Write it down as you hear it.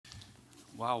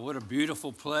Wow, what a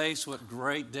beautiful place. What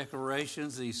great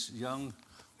decorations these young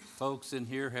folks in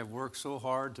here have worked so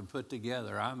hard to put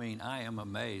together. I mean, I am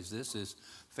amazed. This is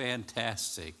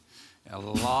fantastic. A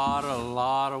lot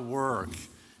of work,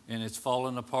 and it's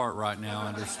falling apart right now, I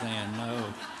understand.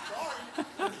 No.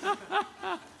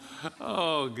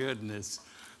 Oh, goodness.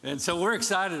 And so we're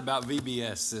excited about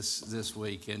VBS this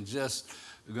week, and just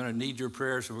we're going to need your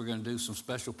prayers, so we're going to do some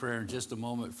special prayer in just a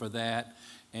moment for that.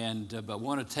 But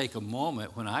want to take a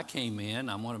moment. When I came in,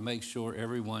 I want to make sure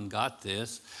everyone got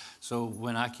this. So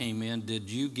when I came in, did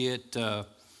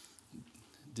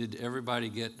everybody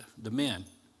get, the men,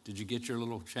 did you get your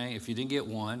little chain? If you didn't get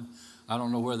one, I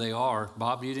don't know where they are.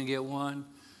 Bob, you didn't get one?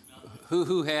 No.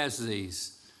 Who has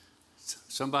these?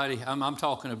 Somebody, I'm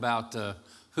talking about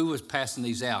who was passing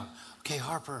these out. Okay,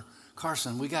 Harper,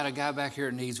 Carson, we got a guy back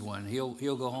here that needs one. He'll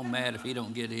go home mad if he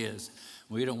don't get his.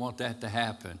 We don't want that to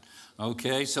happen.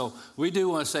 Okay, so we do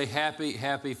want to say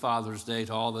happy Father's Day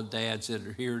to all the dads that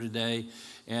are here today.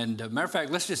 And matter of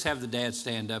fact, let's just have the dads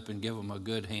stand up and give them a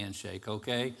good handshake,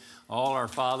 okay? All our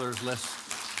fathers, let's.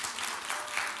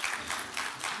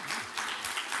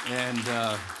 And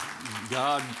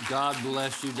God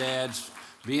bless you, dads.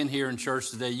 Being here in church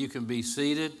today, you can be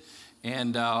seated.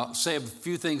 And say a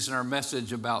few things in our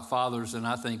message about fathers, and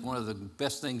I think one of the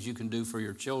best things you can do for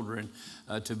your children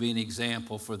to be an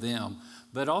example for them.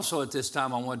 But also at this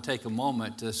time, I want to take a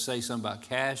moment to say something about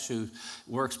Cash, who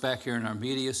works back here in our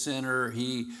media center.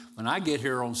 When I get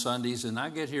here on Sundays, and I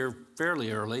get here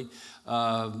fairly early,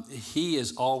 he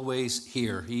is always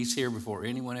here. He's here before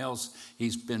anyone else.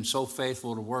 He's been so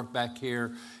faithful to work back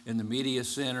here in the media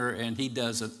center, and he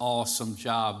does an awesome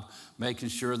job making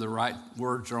sure the right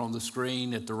words are on the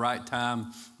screen at the right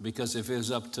time, because if it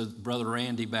was up to Brother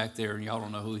Randy back there, and y'all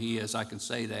don't know who he is, I can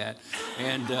say that,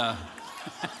 and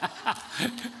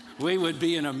we would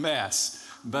be in a mess.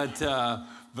 But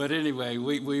anyway,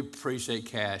 we appreciate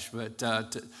Cash. But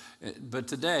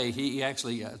today, he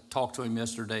actually talked to him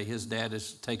yesterday. His dad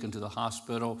is taken to the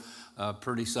hospital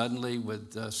pretty suddenly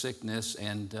with sickness,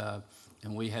 and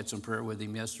we had some prayer with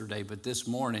him yesterday. But this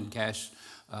morning, Cash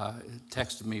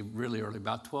texted me really early,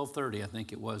 about 12:30, I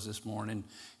think it was this morning,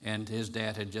 and his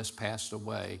dad had just passed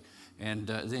away. And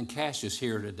then Cash is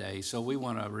here today, so we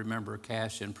want to remember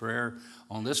Cash in prayer.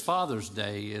 On this Father's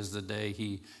Day is the day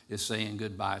he is saying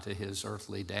goodbye to his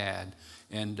earthly dad.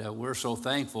 And we're so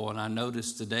thankful, and I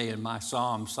noticed today in my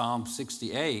Psalm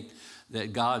 68,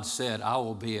 that God said, I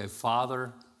will be a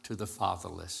father to the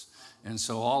fatherless. And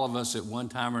so all of us at one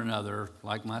time or another,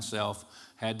 like myself,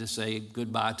 had to say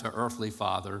goodbye to earthly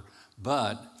father.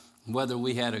 But whether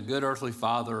we had a good earthly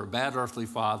father or a bad earthly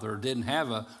father, or didn't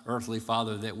have an earthly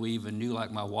father that we even knew,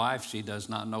 like my wife, she does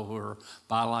not know who her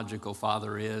biological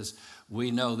father is.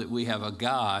 We know that we have a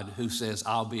God who says,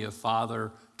 I'll be a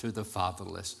father to the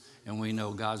fatherless. And we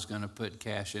know God's going to put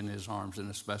Cash in his arms in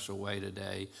a special way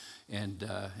today and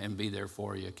be there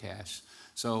for you, Cash.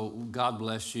 So God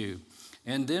bless you.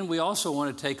 And then we also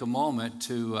want to take a moment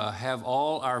to have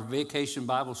all our Vacation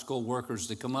Bible School workers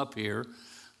to come on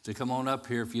up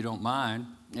here if you don't mind.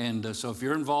 And so if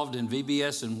you're involved in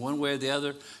VBS in one way or the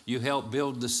other, you help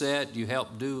build the set, you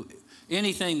help do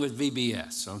anything with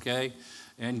VBS, okay?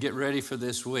 And get ready for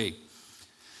this week.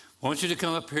 I want you to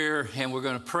come up here, and we're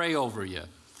going to pray over you.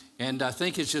 And I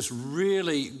think it's just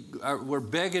really, we're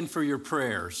begging for your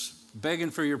prayers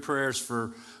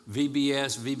for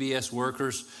VBS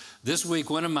workers. This week,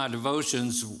 one of my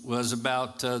devotions was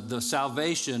about the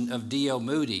salvation of D.L.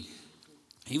 Moody.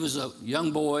 He was a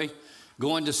young boy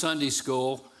going to Sunday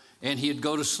school, and he'd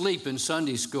go to sleep in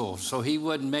Sunday school. So he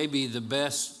wasn't maybe the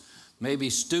best,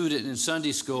 student in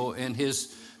Sunday school. And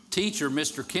his teacher,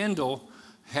 Mr. Kendall,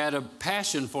 had a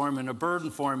passion for him and a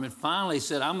burden for him, and finally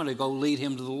said, I'm going to go lead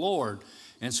him to the Lord.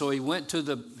 And so he went to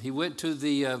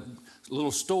the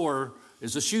little store.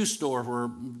 It's a shoe store where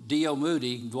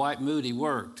Dwight Moody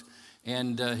worked.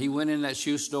 And he went in that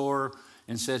shoe store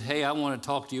and said, hey, I want to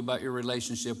talk to you about your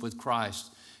relationship with Christ.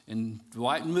 And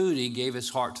Dwight Moody gave his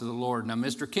heart to the Lord. Now,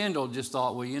 Mr. Kendall just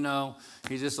thought, well,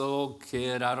 he's just a little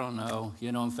kid, I don't know,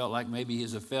 and felt like maybe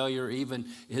he's a failure. Even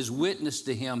his witness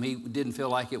to him, he didn't feel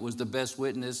like it was the best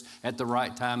witness at the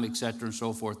right time, etc. and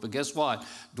so forth. But guess what?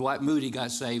 Dwight Moody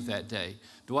got saved that day.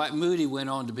 Dwight Moody went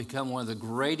on to become one of the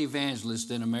great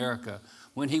evangelists in America.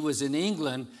 When he was in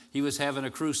England, he was having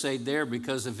a crusade there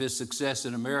because of his success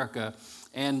in America.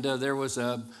 And there was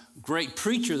a great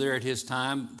preacher there at his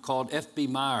time called F.B.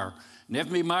 Meyer. And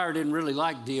F.B. Meyer didn't really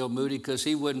like D.L. Moody because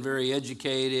he wasn't very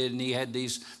educated and he had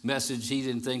these messages he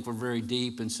didn't think were very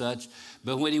deep and such.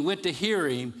 But when he went to hear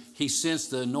him, he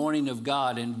sensed the anointing of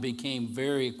God and became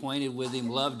very acquainted with him,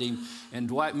 loved him. And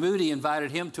Dwight Moody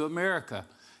invited him to America.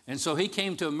 And so he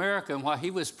came to America, and while he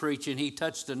was preaching, he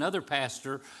touched another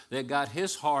pastor that got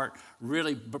his heart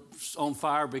really on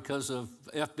fire because of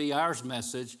F.B. Meyer's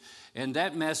message. And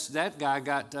that guy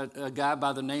got a guy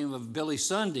by the name of Billy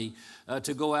Sunday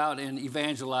to go out and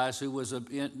evangelize, who was a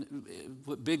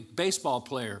big baseball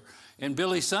player. And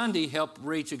Billy Sunday helped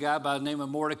reach a guy by the name of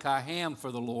Mordecai Ham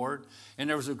for the Lord. And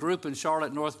there was a group in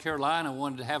Charlotte, North Carolina,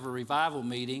 wanted to have a revival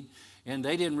meeting. And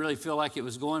they didn't really feel like it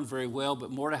was going very well,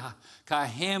 but Mordecai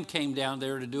Ham came down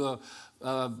there to do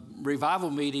a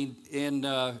revival meeting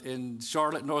in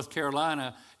Charlotte, North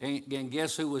Carolina. And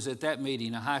guess who was at that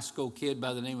meeting? A high school kid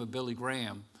by the name of Billy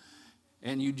Graham.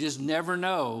 And you just never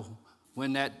know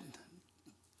when that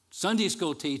Sunday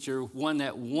school teacher won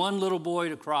that one little boy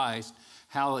to Christ,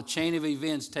 how a chain of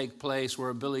events take place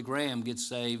where Billy Graham gets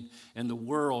saved and the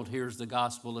world hears the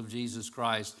gospel of Jesus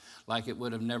Christ like it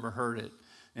would have never heard it.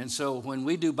 And so when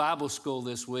we do Bible school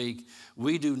this week,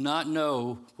 we do not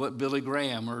know what Billy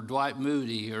Graham or Dwight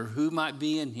Moody or who might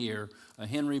be in here,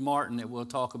 Henry Martin that we'll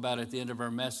talk about at the end of our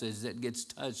message, that gets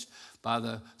touched by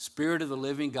the Spirit of the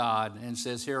living God and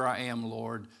says, "Here I am,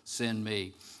 Lord, send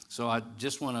me." So I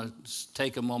just want to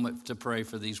take a moment to pray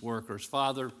for these workers.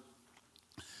 Father,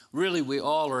 really we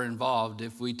all are involved.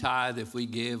 If we tithe, if we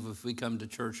give, if we come to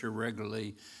church here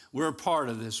regularly, we're a part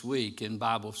of this week in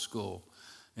Bible school.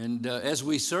 And as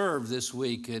we serve this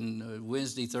week in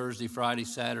Wednesday, Thursday, Friday,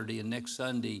 Saturday, and next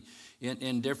Sunday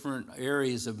in different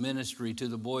areas of ministry to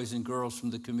the boys and girls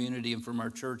from the community and from our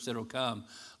church that will come,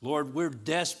 Lord, we're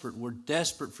desperate. We're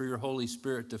desperate for your Holy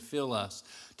Spirit to fill us,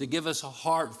 to give us a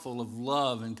heart full of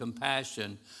love and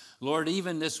compassion. Lord,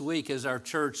 even this week as our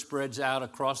church spreads out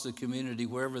across the community,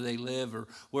 wherever they live or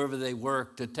wherever they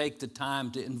work, to take the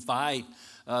time to invite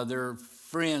their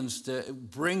friends to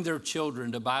bring their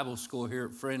children to Bible school here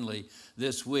at Friendly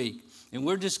this week. And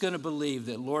we're just going to believe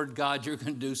that, Lord God, you're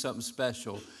going to do something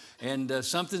special. And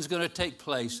something's going to take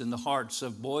place in the hearts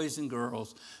of boys and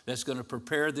girls that's going to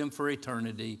prepare them for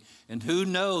eternity. And who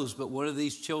knows but one of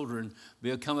these children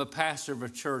become a pastor of a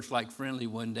church like Friendly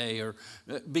one day, or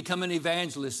become an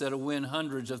evangelist that'll win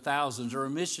hundreds of thousands, or a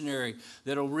missionary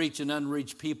that'll reach an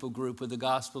unreached people group with the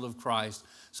gospel of Christ.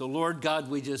 So, Lord God,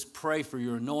 we just pray for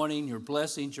your anointing, your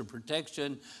blessings, your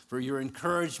protection, for your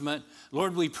encouragement.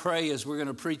 Lord, we pray as we're going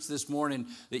to preach this morning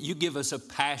that you give us a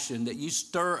passion, that you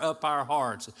stir up our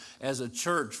hearts as a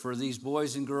church for these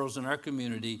boys and girls in our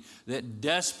community that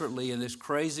desperately in this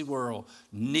crazy world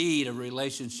need a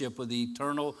relationship with the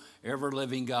eternal,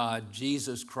 ever-living God,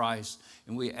 Jesus Christ.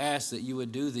 And we ask that you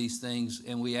would do these things,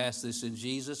 and we ask this in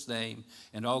Jesus' name.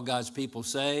 And all God's people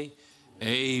say,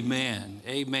 amen.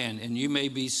 Amen. And you may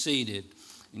be seated.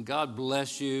 And God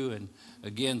bless you. And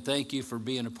again, thank you for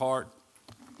being a part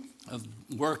of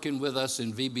working with us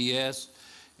in VBS.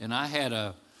 And I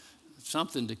had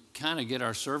something to kind of get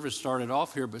our service started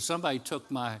off here, but somebody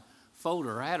took my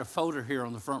folder. I had a folder here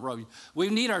on the front row. We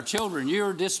need our children.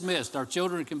 You're dismissed. Our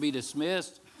children can be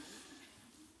dismissed.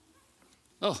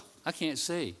 Oh, I can't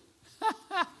see.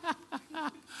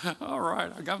 All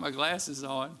right, I got my glasses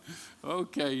on.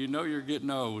 Okay, you know you're getting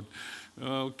old.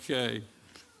 Okay.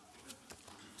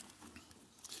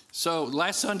 So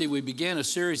last Sunday we began a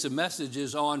series of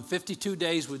messages on 52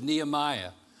 days with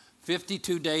Nehemiah.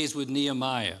 52 days with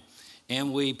Nehemiah.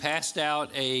 And we passed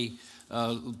out a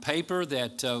paper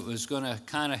that was going to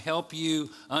kind of help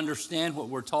you understand what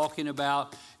we're talking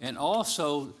about, and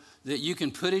also that you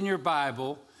can put in your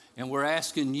Bible. And we're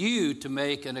asking you to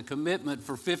make a commitment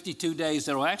for 52 days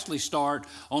that will actually start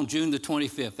on June the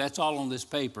 25th. That's all on this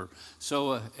paper.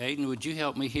 So, Aiden, would you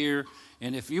help me here?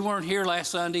 And if you weren't here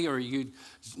last Sunday or you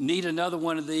need another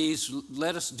one of these,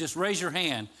 let us just raise your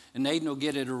hand, and Aiden will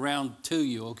get it around to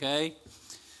you, okay?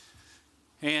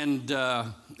 And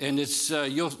it's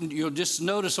you'll just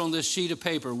notice on this sheet of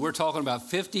paper, we're talking about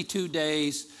 52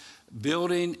 days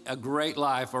building a great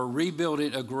life or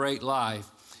rebuilding a great life.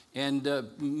 And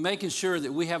making sure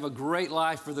that we have a great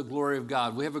life for the glory of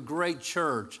God. We have a great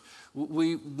church.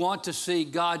 We want to see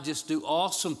God just do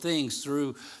awesome things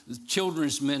through the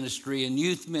children's ministry and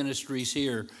youth ministries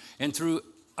here, and through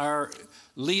our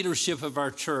leadership of our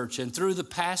church, and through the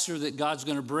pastor that God's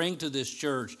going to bring to this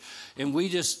church. And we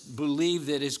just believe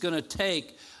that it's going to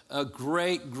take a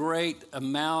great, great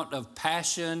amount of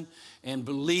passion and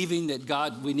believing that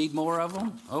God, we need more of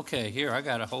them? Okay, here, I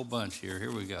got a whole bunch here.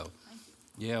 Here we go.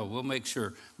 Yeah, we'll make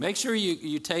sure. Make sure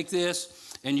you take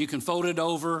this. and you can fold it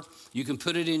over. You can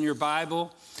put it in your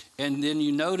Bible. And then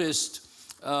you noticed,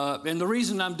 and the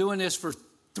reason I'm doing this for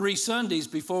 3 Sundays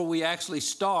before we actually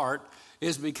start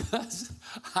is because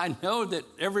I know that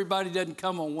everybody doesn't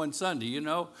come on one Sunday, you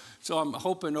know. So I'm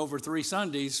hoping over 3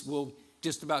 Sundays we'll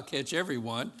just about catch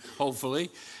everyone,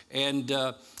 hopefully. And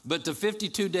but the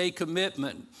 52-day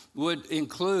commitment would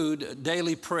include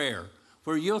daily prayer,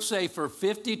 where you'll say for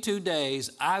 52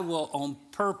 days, I will on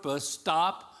purpose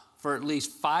stop for at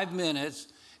least 5 minutes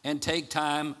and take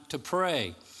time to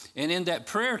pray. And in that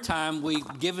prayer time,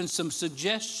 we've given some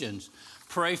suggestions.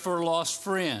 Pray for a lost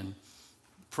friend.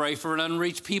 Pray for an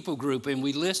unreached people group. And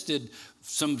we listed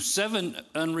some 7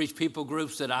 unreached people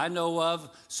groups that I know of.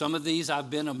 Some of these I've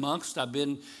been amongst. I've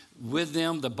been with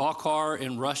them, the Burgaw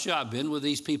in Russia. I've been with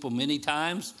these people many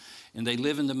times, and they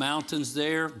live in the mountains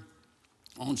there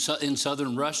in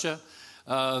southern Russia.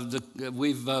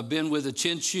 We've been with the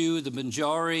Chinchu, the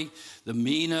Banjari, the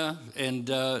Meena, and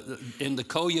the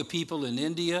Koya people in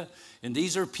India. And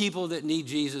these are people that need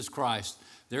Jesus Christ.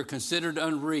 They're considered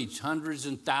unreached, hundreds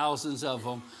and thousands of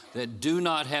them that do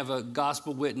not have a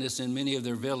gospel witness in many of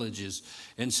their villages.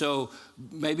 And so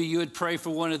maybe you would pray for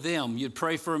one of them. You'd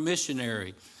pray for a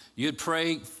missionary. You'd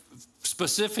pray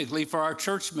specifically for our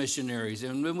church missionaries.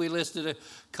 And then we listed a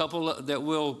couple that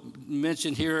we'll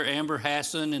mention here, Amber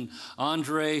Hassan and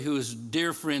Andre, who is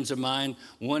dear friends of mine,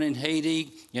 one in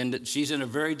Haiti, and she's in a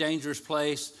very dangerous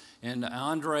place. And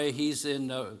Andre, he's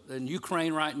in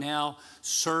Ukraine right now,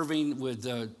 serving with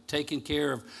taking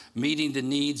care of meeting the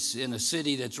needs in a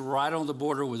city that's right on the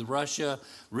border with Russia,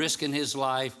 risking his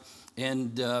life.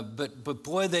 And but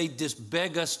boy, they just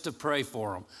beg us to pray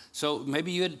for them. So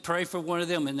maybe you'd pray for one of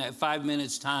them in that 5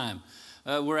 minutes time.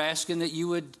 We're asking that you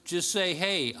would just say,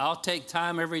 hey, I'll take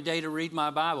time every day to read my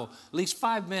Bible, at least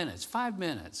 5 minutes,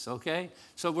 okay?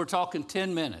 So we're talking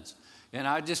 10 minutes. And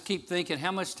I just keep thinking,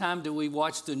 how much time do we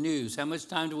watch the news? How much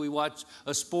time do we watch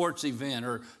a sports event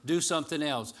or do something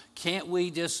else? Can't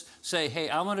we just say, hey,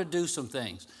 I want to do some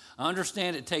things? I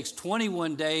understand it takes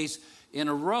 21 days in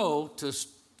a row to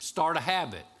start a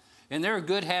habit. And there are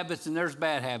good habits and there's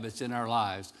bad habits in our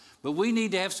lives. But we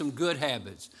need to have some good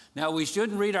habits. Now, we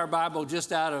shouldn't read our Bible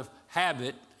just out of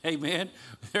habit. Amen.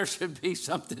 There should be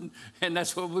something, and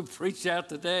that's what we preached out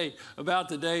today, about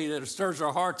today, that it stirs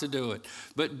our heart to do it.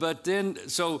 But then,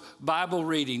 so Bible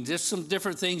reading, just some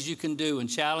different things you can do and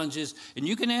challenges. And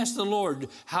you can ask the Lord,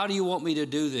 how do you want me to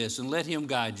do this? And let him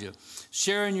guide you.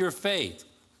 Sharing your faith.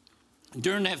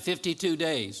 During that 52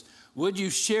 days, would you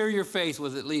share your faith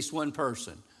with at least one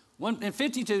person? In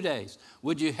 52 days,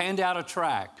 would you hand out a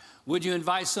tract? Would you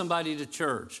invite somebody to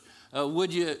church?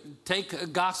 Would you take a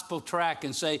gospel tract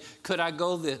and say, could I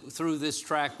go through this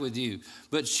tract with you?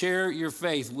 But share your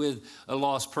faith with a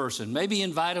lost person. Maybe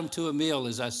invite them to a meal,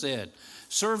 as I said.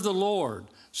 Serve the Lord.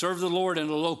 Serve the Lord in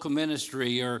a local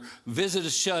ministry, or visit a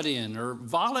shut-in, or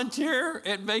volunteer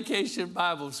at Vacation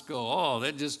Bible School. Oh,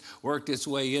 that just worked its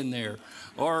way in there.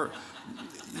 Or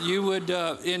you would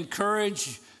have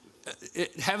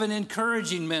an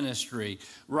encouraging ministry.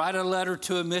 Write a letter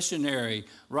to a missionary.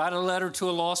 Write a letter to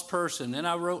a lost person. And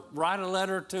I write a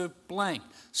letter to blank.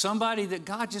 Somebody that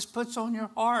God just puts on your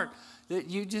heart that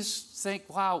you just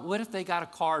think, wow, what if they got a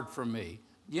card from me?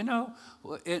 You know,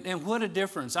 and what a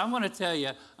difference. I want to tell you,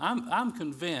 I'm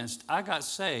convinced I got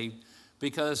saved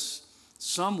because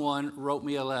someone wrote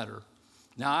me a letter.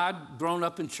 Now, I'd grown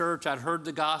up in church. I'd heard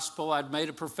the gospel. I'd made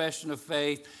a profession of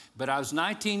faith. But I was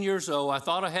 19 years old. I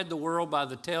thought I had the world by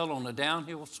the tail on a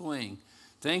downhill swing.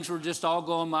 Things were just all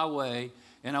going my way.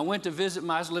 And I went to visit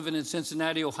I was living in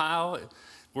Cincinnati, Ohio,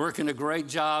 working a great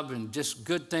job, and just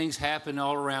good things happened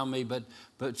all around me. But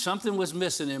something was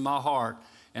missing in my heart.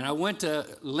 And I went to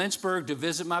Lynchburg to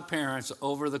visit my parents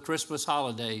over the Christmas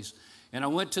holidays. And I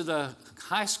went to the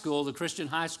high school, the Christian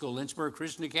high school, Lynchburg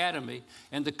Christian Academy.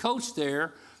 And the coach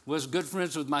there was good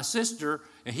friends with my sister.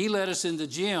 And he led us in the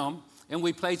gym, and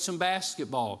we played some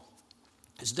basketball.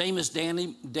 His name is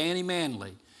Danny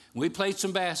Manley. We played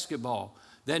some basketball.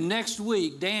 That next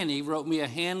week, Danny wrote me a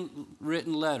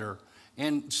handwritten letter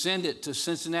and sent it to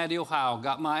Cincinnati, Ohio,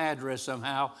 got my address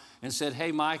somehow, and said,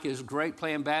 hey, Mike, it was great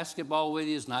playing basketball with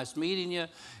you. It's nice meeting you.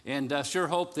 And I sure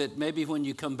hope that maybe when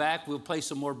you come back, we'll play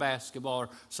some more basketball or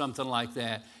something like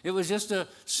that. It was just a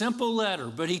simple letter,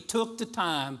 but he took the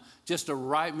time just to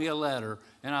write me a letter.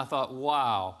 And I thought,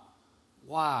 wow,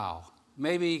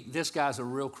 maybe this guy's a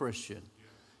real Christian.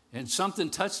 And something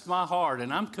touched my heart,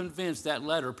 and I'm convinced that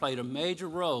letter played a major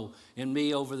role in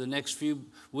me over the next few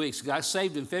weeks. I got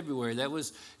saved in February. That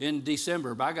was in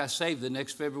December, but I got saved the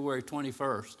next February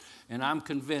 21st. And I'm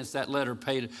convinced that letter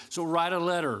paid it. So write a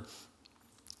letter.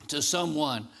 to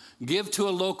someone. Give to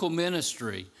a local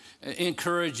ministry,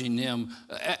 encouraging them.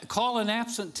 Call an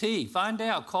absentee. Find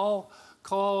out. Call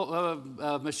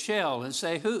Michelle and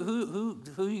say, who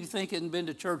you think hasn't been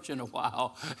to church in a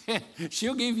while? And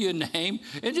she'll give you a name,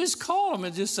 and just call them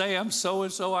and just say, I'm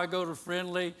so-and-so, I go to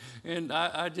Friendly, and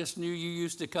I just knew you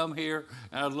used to come here,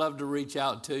 and I'd love to reach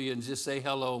out to you and just say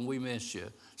hello, and we miss you.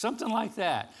 Something like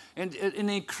that. And an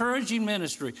encouraging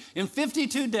ministry. In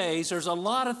 52 days, there's a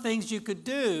lot of things you could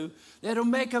do that'll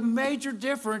make a major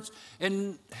difference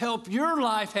and help your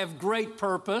life have great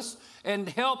purpose and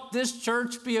help this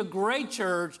church be a great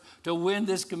church to win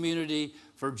this community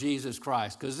for Jesus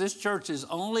Christ. Because this church is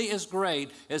only as great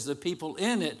as the people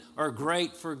in it are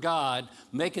great for God,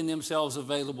 making themselves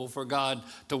available for God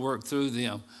to work through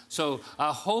them. So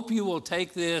I hope you will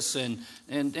take this and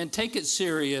take it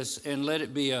serious and let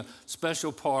it be a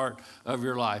special part of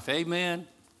your life. Amen?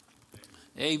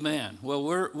 Amen. Well,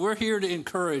 we're here to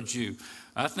encourage you.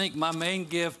 I think my main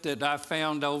gift that I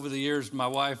found over the years, my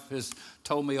wife has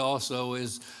told me also,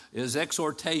 is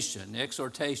exhortation.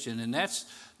 And that's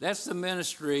the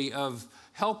ministry of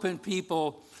helping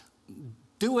people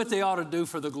do what they ought to do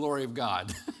for the glory of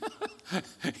God.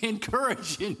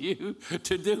 Encouraging you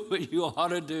to do what you ought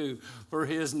to do for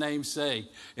his name's sake.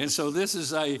 And so this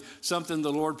is something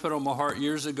the Lord put on my heart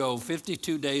years ago,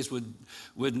 52 days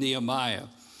with Nehemiah.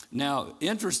 Now,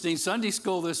 interesting, Sunday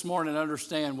school this morning,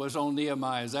 understand, was on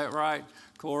Nehemiah. Is that right,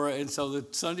 Cora? And so the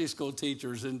Sunday school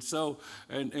teachers,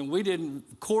 and we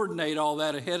didn't coordinate all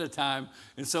that ahead of time.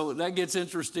 And so that gets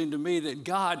interesting to me that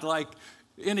God, like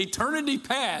in eternity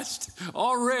past,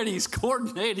 already is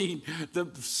coordinating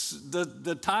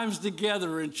the times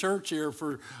together in church here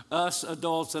for us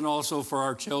adults and also for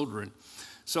our children.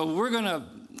 So we're going to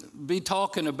be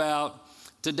talking about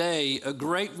today, a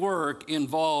great work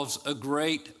involves a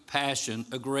great passion,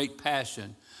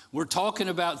 We're talking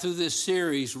about through this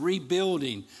series,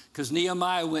 rebuilding, because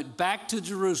Nehemiah went back to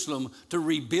Jerusalem to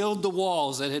rebuild the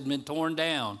walls that had been torn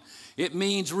down. It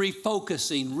means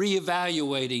refocusing,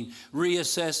 reevaluating,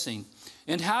 reassessing.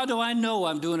 And how do I know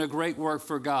I'm doing a great work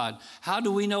for God? How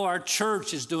do we know our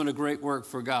church is doing a great work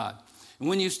for God? And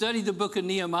when you study the book of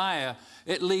Nehemiah,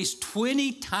 at least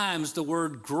 20 times the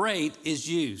word great is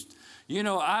used. You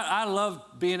know, I love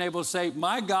being able to say,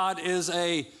 my God is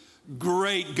a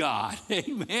great God.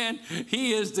 Amen.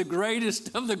 He is the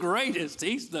greatest of the greatest.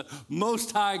 He's the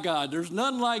most high God. There's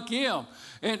none like him.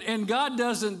 And God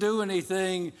doesn't do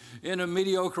anything in a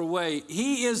mediocre way.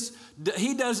 He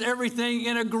does everything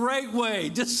in a great way.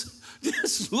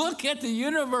 Just look at the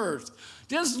universe.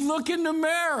 Just look in the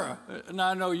mirror. And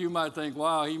I know you might think,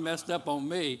 wow, he messed up on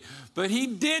me. But he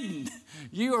didn't.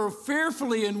 You are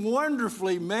fearfully and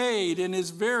wonderfully made in his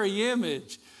very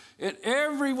image. And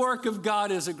every work of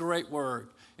God is a great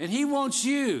work. And he wants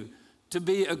you to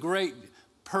be a great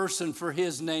person for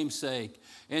his name's sake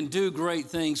and do great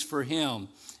things for him.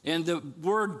 And the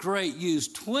word great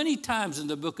used 20 times in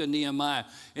the book of Nehemiah.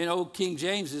 In Old King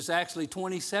James, it's actually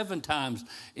 27 times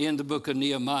in the book of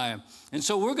Nehemiah. And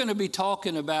so we're going to be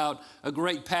talking about a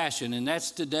great passion, and that's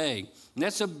today. And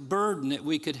that's a burden that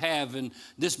we could have, and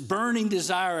this burning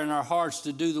desire in our hearts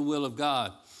to do the will of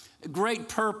God. A great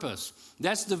purpose.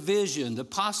 That's the vision, the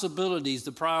possibilities,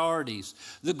 the priorities.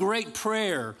 The great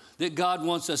prayer that God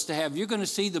wants us to have. You're going to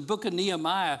see the book of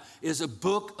Nehemiah is a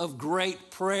book of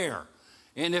great prayer.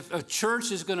 And if a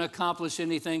church is going to accomplish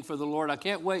anything for the Lord, I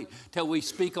can't wait till we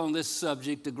speak on this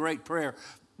subject, the great prayer.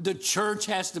 The church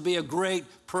has to be a great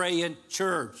praying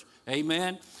church.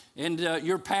 Amen. And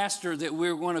your pastor that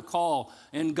we're going to call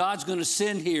and God's going to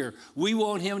send here, we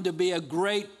want him to be a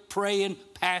great praying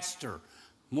pastor.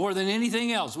 More than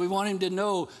anything else, we want him to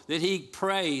know that he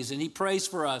prays, and he prays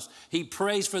for us. He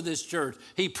prays for this church.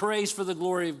 He prays for the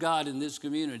glory of God in this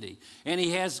community. And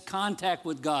he has contact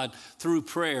with God through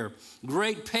prayer.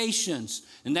 Great patience,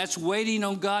 and that's waiting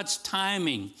on God's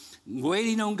timing.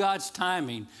 Waiting on God's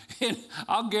timing. And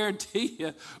I'll guarantee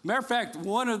you, matter of fact,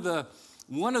 one of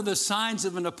the signs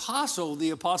of an apostle, the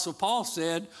Apostle Paul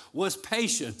said, was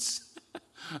patience.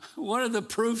 One of the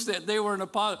proofs that they were an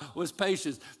apostle was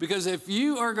patience. Because if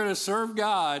you are going to serve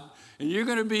God and you're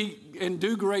going to be and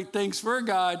do great things for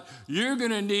God, you're going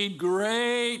to need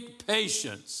great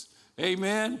patience.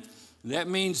 Amen? That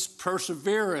means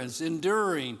perseverance,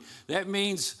 enduring. That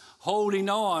means holding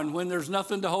on when there's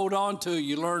nothing to hold on to.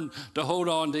 You learn to hold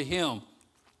on to him.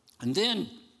 And then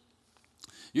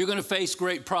you're going to face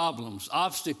great problems,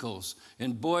 obstacles.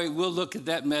 And boy, we'll look at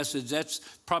that message. That's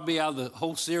probably out of the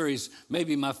whole series,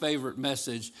 maybe my favorite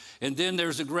message. And then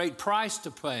there's a great price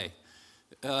to pay.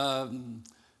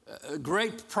 a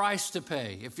great price to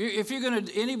pay. If you're going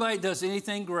to, anybody that does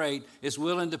anything great is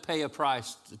willing to pay a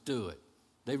price to do it.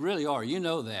 They really are. You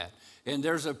know that. And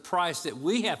there's a price that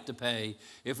we have to pay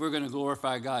if we're going to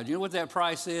glorify God. You know what that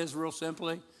price is, real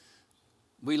simply?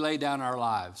 We lay down our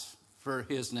lives for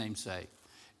his name's sake.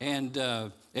 And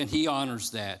he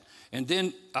honors that. And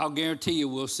then I'll guarantee you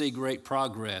we'll see great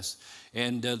progress.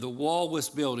 And the wall was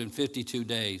built in 52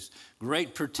 days.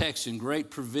 Great protection, great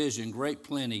provision, great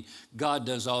plenty. God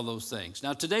does all those things.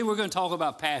 Now, today we're going to talk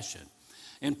about passion.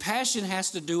 And passion has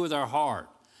to do with our heart.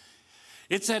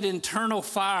 It's that internal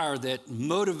fire that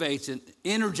motivates and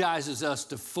energizes us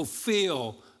to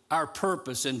fulfill our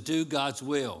purpose and do God's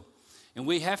will. And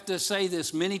we have to say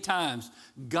this many times.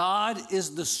 God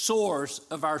is the source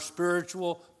of our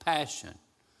spiritual passion.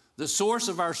 The source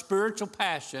of our spiritual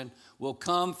passion will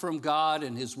come from God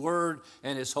and his word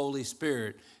and his Holy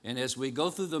Spirit. And as we go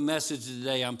through the message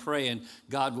today, I'm praying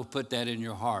God will put that in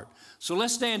your heart. So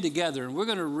let's stand together, and we're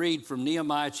going to read from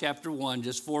Nehemiah chapter 1,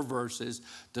 just 4 verses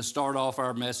to start off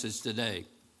our message today.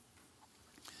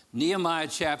 Nehemiah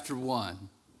chapter 1,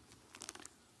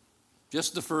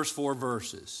 just the first 4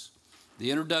 verses. The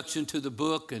introduction to the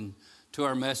book and to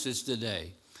our message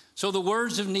today. So the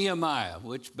words of Nehemiah,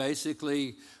 which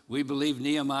basically we believe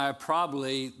Nehemiah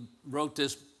probably wrote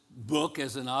this book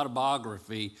as an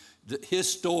autobiography,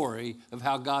 his story of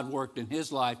how God worked in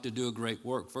his life to do a great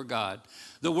work for God.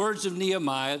 The words of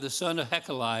Nehemiah, the son of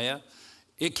Hekeliah,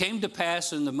 it came to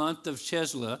pass in the month of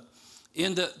Chislev,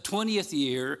 in the 20th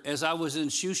year, as I was in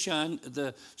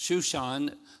Shushan,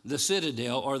 the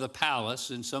citadel, or the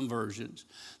palace in some versions,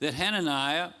 that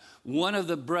Hananiah, one of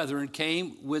the brethren,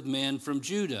 came with men from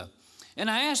Judah. And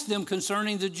I asked them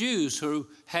concerning the Jews who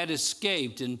had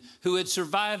escaped and who had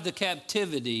survived the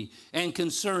captivity, and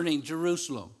concerning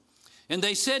Jerusalem. And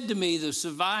they said to me, the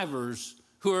survivors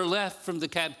who are left from the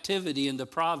captivity in the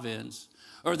province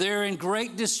are there in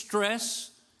great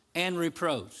distress and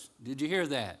reproach. Did you hear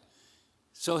that?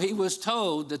 So he was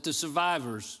told that the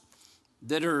survivors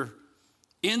that are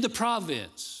in the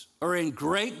province are in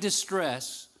great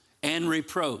distress and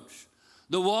reproach.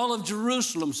 The wall of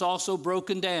Jerusalem is also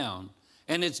broken down,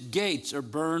 and its gates are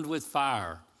burned with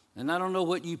fire. And I don't know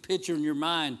what you picture in your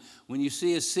mind when you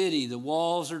see a city, the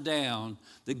walls are down,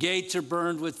 the gates are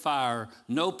burned with fire,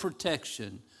 no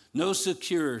protection, no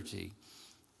security,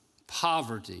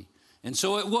 poverty. And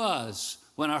so it was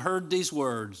when I heard these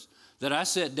words that I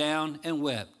sat down and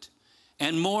wept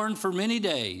and mourned for many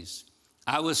days.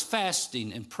 I was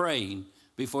fasting and praying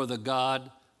before the God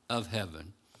of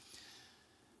heaven.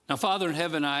 Now, Father in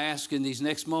heaven, I ask in these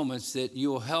next moments that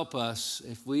you will help us,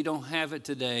 if we don't have it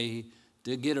today,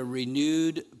 to get a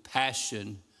renewed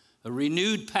passion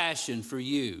for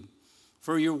you,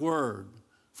 for your word,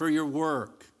 for your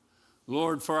work.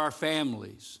 Lord, for our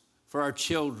families, for our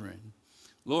children.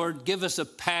 Lord, give us a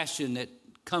passion that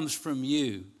comes from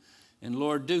you. And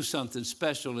Lord, do something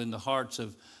special in the hearts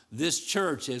of this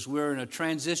church as we're in a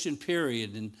transition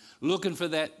period and looking for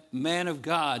that man of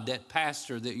God, that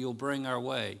pastor that you'll bring our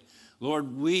way.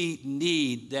 Lord, we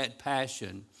need that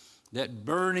passion, that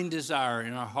burning desire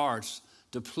in our hearts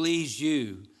to please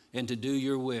you and to do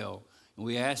your will. And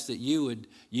we ask that you would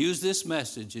use this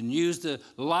message and use the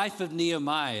life of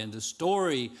Nehemiah and the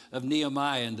story of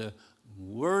Nehemiah and the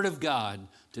word of God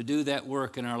to do that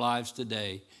work in our lives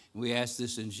today. We ask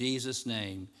this in Jesus'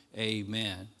 name,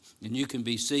 amen. And you can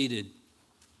be seated.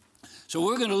 So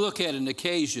we're going to look at an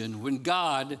occasion when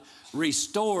God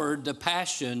restored the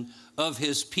passion of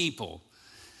his people.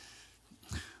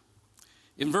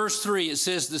 In verse 3, it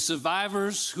says, the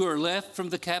survivors who are left from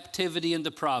the captivity in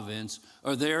the province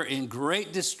are there in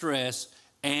great distress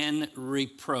and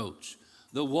reproach.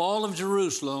 The wall of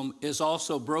Jerusalem is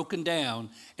also broken down,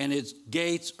 and its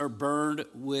gates are burned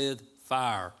with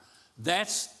fire.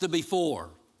 That's the before.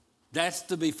 That's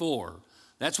the before.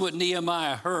 That's what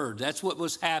Nehemiah heard. That's what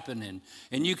was happening.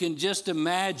 And you can just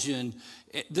imagine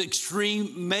the extreme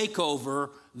makeover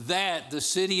that the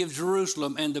city of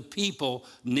Jerusalem and the people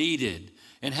needed,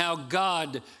 and how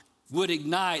God would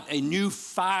ignite a new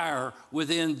fire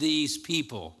within these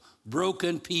people,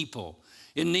 broken people.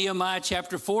 In Nehemiah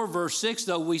chapter 4, verse 6,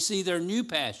 though, we see their new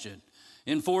passion.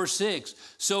 In 4:6,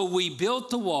 so we built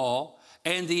the wall,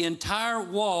 and the entire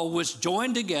wall was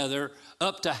joined together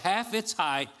up to half its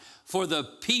height, for the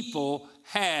people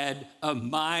had a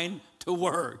mind to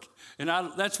work. And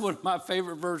that's one of my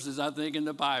favorite verses, I think, in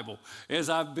the Bible, as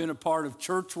I've been a part of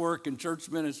church work and church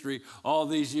ministry all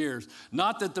these years.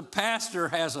 Not that the pastor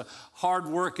has a hard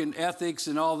work and ethics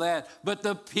and all that, but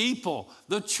the people,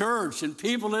 the church, and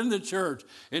people in the church.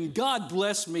 And God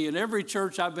bless me in every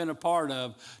church I've been a part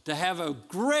of to have a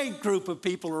great group of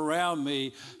people around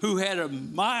me who had a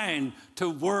mind to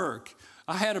work.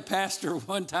 I had a pastor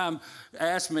one time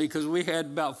ask me, because we had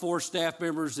about 4 staff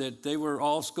members that they were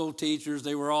all school teachers,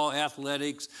 they were all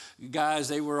athletics guys,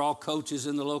 they were all coaches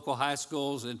in the local high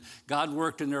schools, and God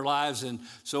worked in their lives. And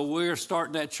so we were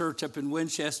starting that church up in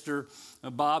Winchester.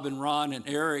 Bob and Ron and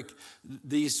Eric,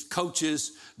 these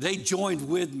coaches, they joined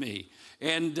with me.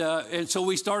 And so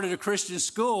we started a Christian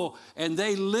school, and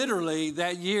they literally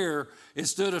that year,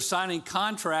 instead of signing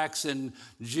contracts in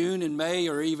June and May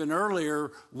or even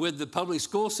earlier with the public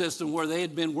school system where they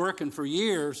had been working for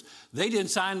years, they didn't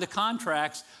sign the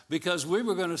contracts because we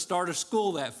were going to start a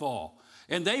school that fall.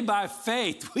 And they, by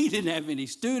faith, we didn't have any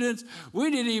students. We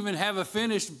didn't even have a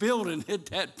finished building at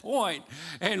that point.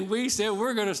 And we said,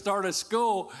 we're going to start a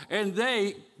school. And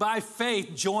they, by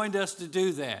faith, joined us to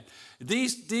do that.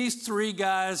 These 3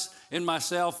 guys and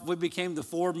myself, we became the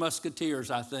 4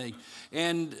 musketeers, I think.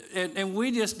 And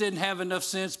we just didn't have enough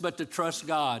sense but to trust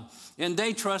God. And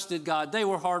they trusted God. They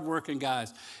were hardworking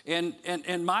guys. And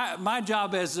my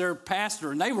job as their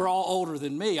pastor, and they were all older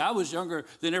than me. I was younger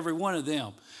than every one of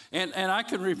them. And I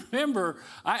can remember,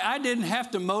 I didn't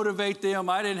have to motivate them.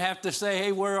 I didn't have to say,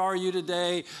 hey, where are you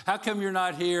today? How come you're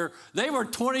not here? They were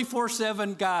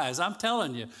 24/7 guys, I'm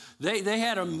telling you. They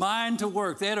had a mind to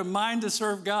work. They had a mind to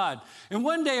serve God. And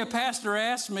one day a pastor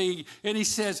asked me, and he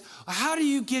says, how do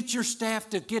you get your staff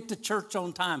to get to church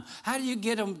on time? How do you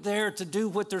get them there to do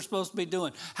what they're supposed to be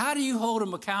doing? How do you hold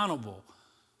them accountable?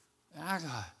 And I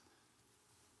got,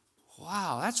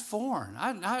 wow, that's foreign.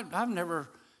 I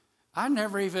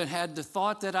never even had the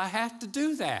thought that I had to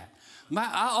do that.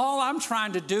 All I'm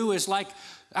trying to do is like,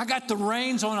 I got the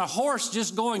reins on a horse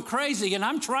just going crazy, and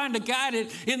I'm trying to guide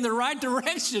it in the right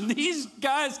direction. These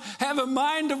guys have a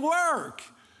mind to work.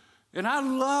 And I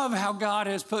love how God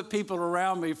has put people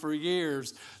around me for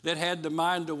years that had the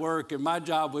mind to work, and my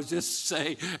job was just to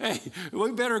say, hey,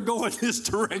 we better go in this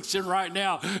direction right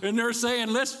now. And they're saying,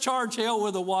 let's charge hell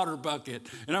with a water bucket.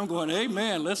 And I'm going,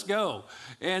 amen, let's go.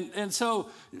 And so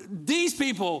these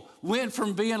people went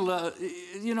from being,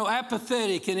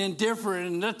 apathetic and indifferent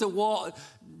and let the wall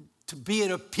to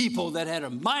being a people that had a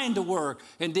mind to work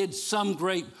and did some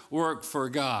great work for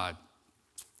God.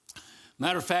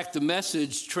 Matter of fact, the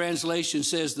Message translation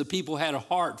says the people had a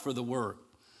heart for the work.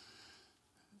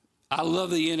 I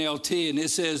love the NLT, and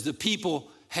it says the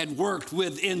people had worked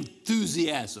with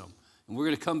enthusiasm. And we're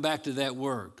going to come back to that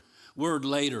word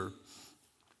later.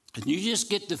 And you just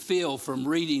get the feel from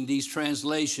reading these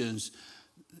translations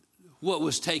what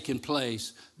was taking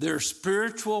place. Their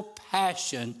spiritual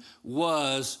passion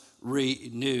was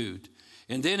renewed.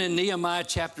 And then in Nehemiah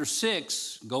chapter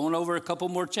 6, going over a couple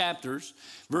more chapters,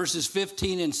 verses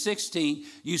 15 and 16,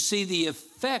 you see the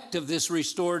effect of this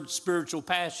restored spiritual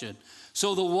passion.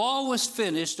 So the wall was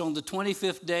finished on the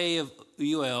 25th day of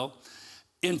Elul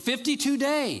in 52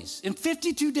 days. In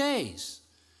 52 days.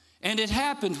 And it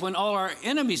happened when all our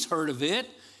enemies heard of it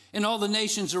and all the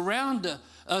nations around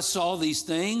us saw these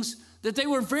things, that they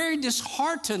were very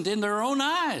disheartened in their own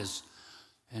eyes.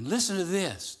 And listen to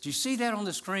this. Do you see that on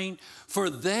the screen? For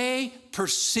they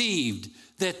perceived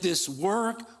that this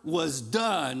work was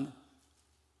done,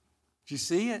 do you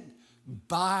see it?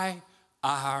 By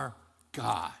our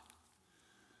God.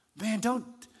 Man,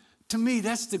 to me,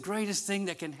 that's the greatest thing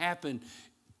that can happen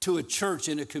to a church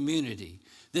and a community.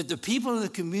 That the people of the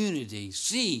community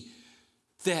see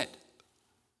that,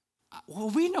 well,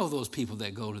 we know those people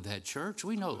that go to that church.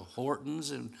 We know the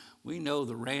Hortons, and we know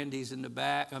the Randys in the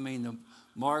back. I mean, the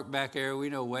Mark back there. We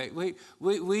know we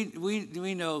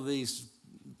know these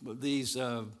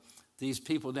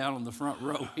people down on the front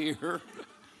row here.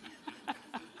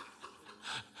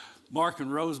 Mark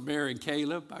and Rosemary and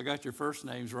Caleb. I got your first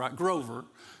names right. Grover.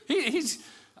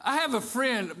 I have a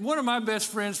friend. One of my best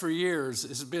friends for years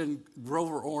has been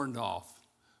Grover Orndorff.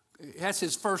 That's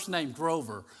his first name,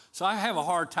 Grover. So I have a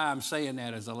hard time saying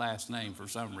that as a last name for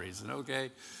some reason.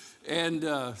 Okay, and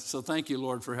so thank you,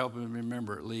 Lord, for helping me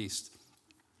remember at least.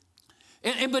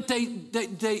 But they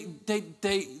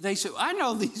say, I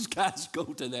know these guys go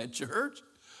to that church.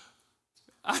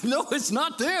 I know it's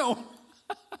not them.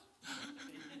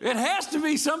 It has to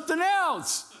be something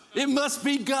else. It must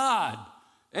be God.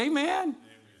 Amen?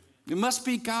 It must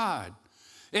be God.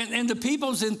 And the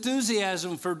people's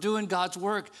enthusiasm for doing God's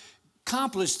work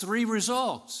accomplished 3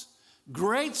 results.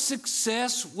 Great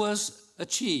success was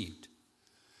achieved.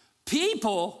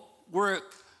 people were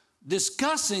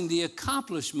discussing the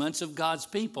accomplishments of God's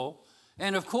people.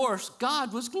 And of course,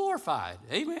 God was glorified.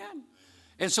 Amen.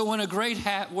 And so when a great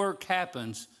work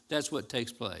happens, that's what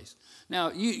takes place.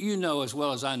 Now, you know as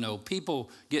well as I know,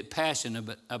 people get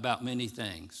passionate about many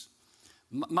things.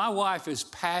 My wife is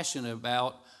passionate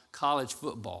about college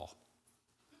football.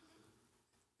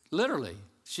 Literally,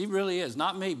 she really is.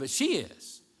 Not me, but she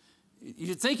is.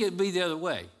 You'd think it'd be the other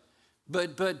way.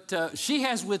 But she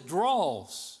has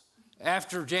withdrawals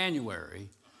after January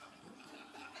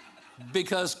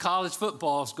because college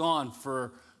football's gone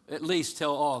for at least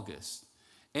till August.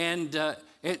 And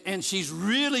she's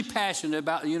really passionate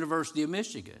about the University of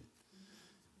Michigan.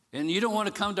 And you don't want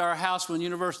to come to our house when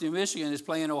University of Michigan is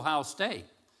playing Ohio State.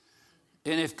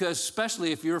 And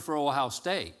especially if you're for Ohio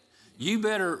State, you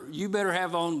better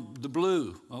have on the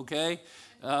blue, okay?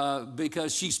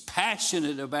 Because she's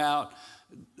passionate about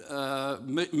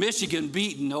Michigan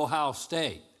beating Ohio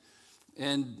State.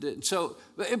 And so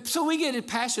we get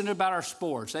passionate about our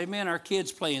sports. Amen. Our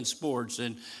kids playing sports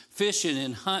and fishing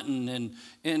and hunting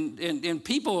and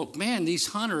people, man, these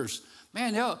hunters,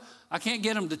 man, I can't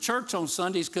get them to church on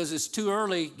Sundays because it's too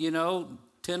early,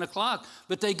 10 o'clock.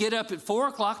 But they get up at 4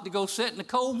 o'clock to go sit in the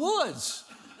cold woods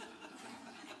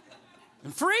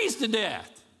and freeze to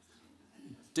death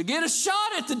to get a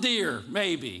shot at the deer,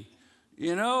 maybe,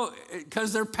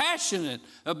 because they're passionate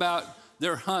about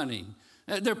their hunting.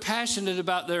 They're passionate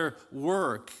about their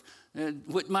work,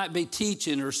 what might be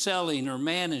teaching or selling or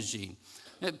managing.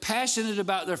 Passionate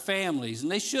about their families,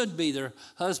 and they should be, their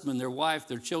husband, their wife,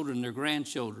 their children, their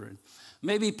grandchildren.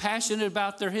 Maybe passionate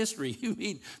about their history. You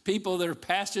meet people that are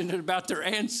passionate about their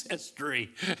ancestry,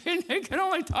 and they can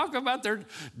only talk about their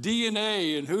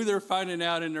DNA and who they're finding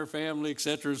out in their family, et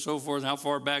cetera, and so forth, and how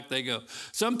far back they go.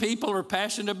 Some people are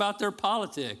passionate about their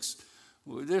politics.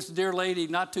 This dear lady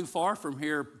not too far from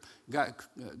here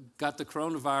got the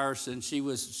coronavirus, and she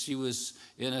was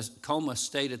in a coma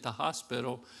state at the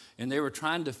hospital, and they were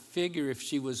trying to figure if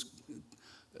she was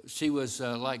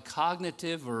like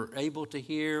cognitive or able to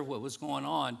hear what was going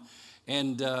on,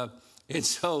 and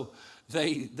so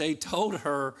they told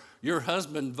her, your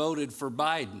husband voted for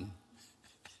Biden.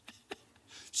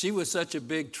 She was such a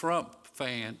big Trump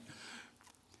fan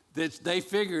that they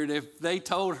figured if they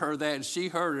told her that and she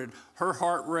heard it, her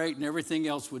heart rate and everything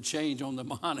else would change on the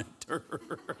monitor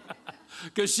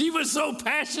because she was so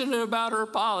passionate about her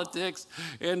politics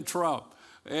and Trump.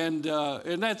 And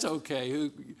that's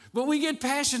okay. But we get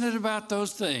passionate about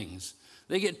those things.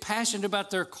 They get passionate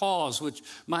about their cause, which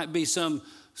might be some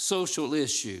social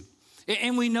issue.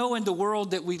 And we know in the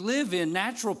world that we live in,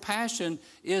 natural passion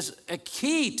is a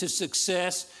key to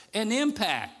success and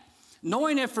impact.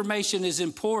 Knowing information is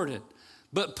important,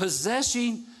 but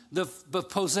possessing the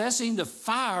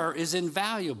fire is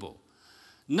invaluable.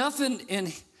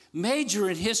 Nothing major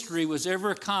in history was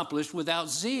ever accomplished without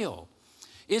zeal.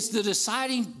 It's the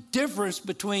deciding difference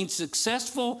between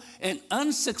successful and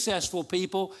unsuccessful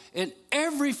people in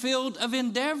every field of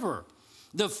endeavor.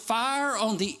 The fire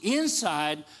on the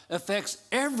inside affects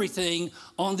everything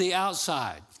on the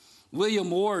outside.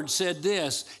 William Ward said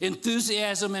this,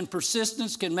 enthusiasm and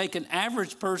persistence can make an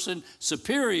average person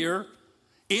superior.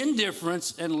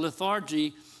 Indifference and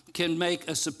lethargy can make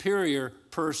a superior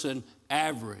person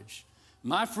average.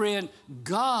 My friend,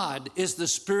 God is the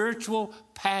spiritual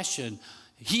passion.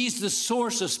 He's the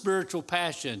source of spiritual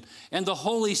passion. And the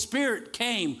Holy Spirit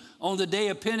came on the day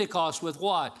of Pentecost with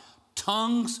what?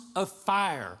 Tongues of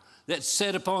fire that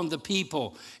set upon the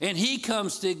people. And he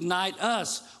comes to ignite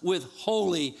us with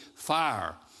holy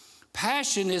fire.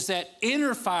 Passion is that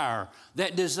inner fire,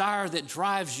 that desire that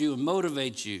drives you and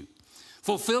motivates you.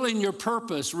 Fulfilling your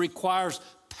purpose requires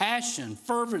passion,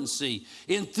 fervency,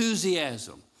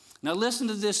 enthusiasm. Now listen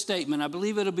to this statement. I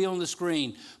believe it'll be on the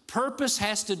screen. Purpose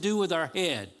has to do with our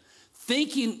head.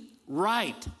 Thinking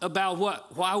right about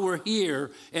why we're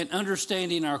here and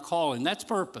understanding our calling. That's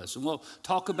purpose, and we'll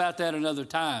talk about that another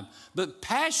time. But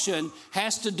passion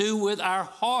has to do with our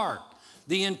heart,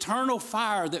 the internal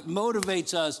fire that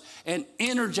motivates us and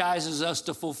energizes us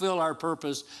to fulfill our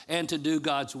purpose and to do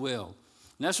God's will.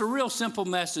 And that's a real simple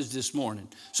message this morning.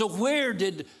 So where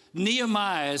did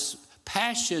Nehemiah's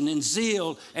passion and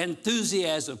zeal,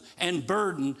 enthusiasm, and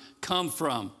burden come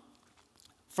from?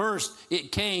 First,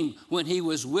 it came when he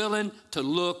was willing to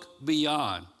look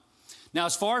beyond. Now,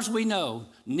 as far as we know,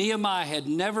 Nehemiah had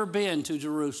never been to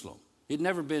Jerusalem. He'd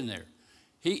never been there.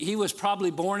 He was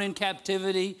probably born in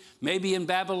captivity, maybe in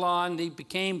Babylon. He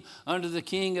became under the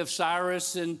king of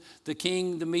Cyrus and the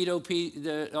king,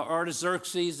 the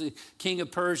Artaxerxes, the king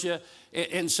of Persia.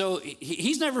 And so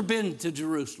he's never been to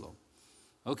Jerusalem.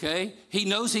 Okay? He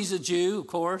knows he's a Jew, of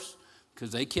course.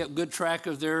 because they kept good track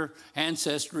of their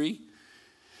ancestry.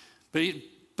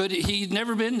 But he'd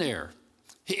never been there.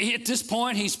 At this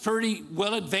point, he's pretty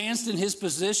well advanced in his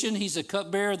position. He's a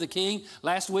cupbearer of the king.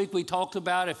 Last week we talked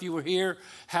about, if you were here,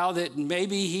 how that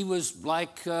maybe he was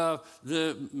like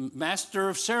the master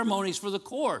of ceremonies for the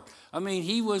court. I mean,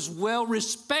 he was well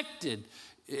respected,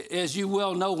 as you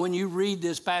well know when you read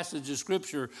this passage of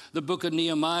Scripture, the book of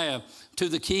Nehemiah, to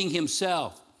the king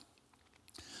himself.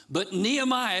 But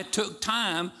Nehemiah took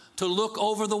time to look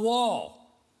over the wall.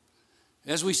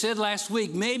 As we said last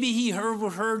week, maybe he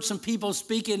heard some people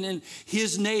speaking in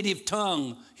his native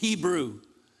tongue, Hebrew.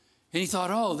 And he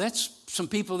thought, oh, that's some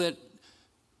people that,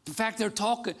 in fact, they're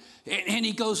talking. And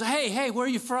he goes, hey, where are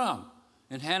you from?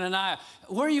 And Hananiah,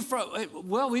 where are you from?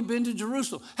 Well, we've been to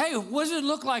Jerusalem. Hey, what does it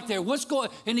look like there? What's going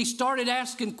on? And he started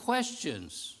asking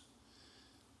questions.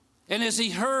 And as he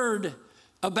heard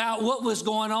about what was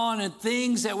going on and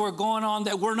things that were going on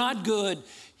that were not good,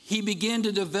 he began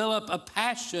to develop a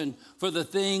passion for the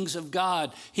things of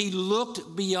God. He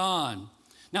looked beyond.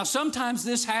 Now, sometimes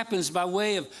this happens by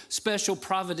way of special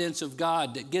providence of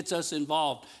God that gets us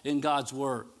involved in God's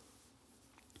work.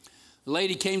 A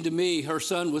lady came to me. Her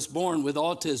son was born with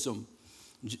autism.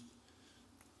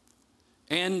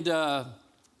 And her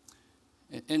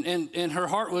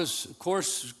heart was, of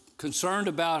course, concerned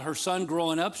about her son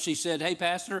growing up. She said, hey,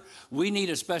 Pastor, we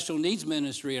need a special needs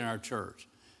ministry in our church.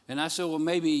 And I said, well,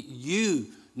 maybe you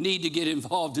need to get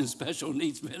involved in special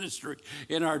needs ministry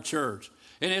in our church.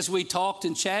 And as we talked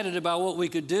and chatted about what we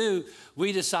could do,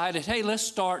 we decided, hey, let's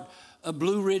start a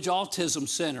Blue Ridge Autism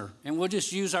Center. And we'll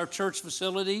just use our church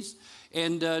facilities.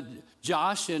 And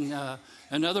Josh and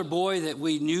another boy that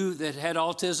we knew that had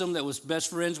autism that was best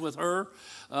friends with her.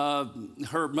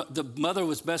 The mother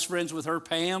was best friends with her,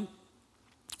 Pam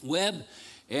Webb,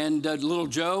 and little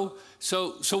Joe.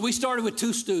 So we started with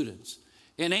 2 students.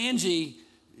 And Angie,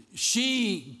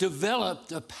 she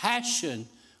developed a passion.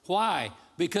 Why?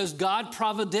 Because God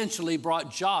providentially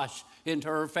brought Josh into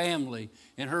her family,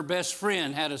 and her best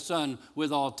friend had a son with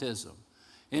autism.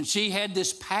 And she had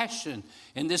this passion,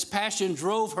 and this passion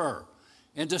drove her.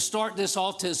 And to start this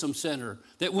autism center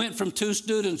that went from 2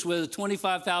 students with a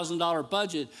 $25,000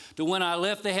 budget to when I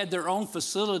left, they had their own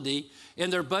facility,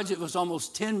 and their budget was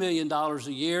almost $10 million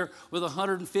a year with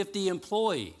 150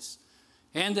 employees.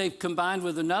 And they've combined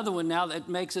with another one now that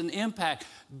makes an impact.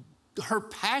 Her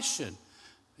passion,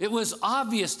 it was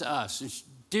obvious to us.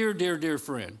 Dear, dear, dear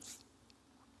friend.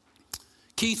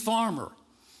 Keith Farmer,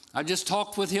 I just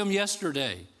talked with him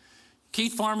yesterday.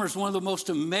 Keith Farmer is one of the most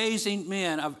amazing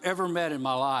men I've ever met in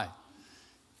my life.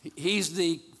 He's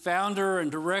the founder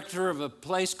and director of a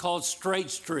place called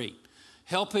Straight Street,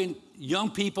 helping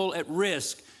young people at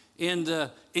risk in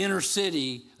the inner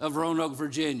city of Roanoke,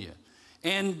 Virginia.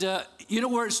 And you know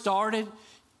where it started?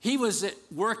 He was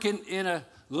working in a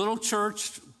little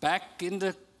church back in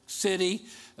the city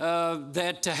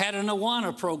that had an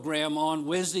Awana program on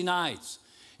Wednesday nights.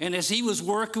 And as he was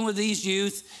working with these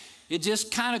youth, it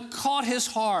just kind of caught his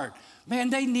heart. Man,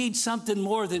 they need something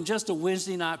more than just a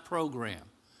Wednesday night program.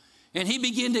 And he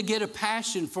began to get a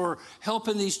passion for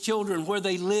helping these children where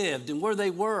they lived and where they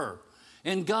were.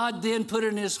 And God then put it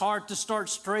in his heart to start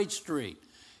Straight Street.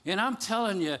 And I'm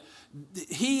telling you,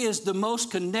 he is the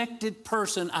most connected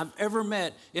person I've ever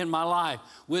met in my life,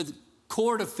 with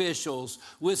court officials,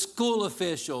 with school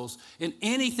officials, and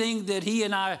anything that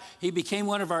he became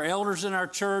one of our elders in our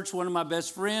church, one of my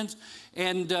best friends.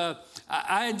 And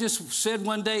I just said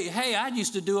one day, hey, I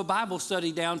used to do a Bible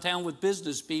study downtown with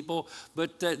business people,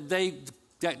 but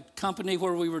that company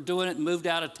where we were doing it moved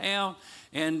out of town.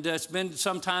 And it's been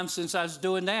some time since I was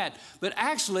doing that. But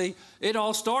actually, it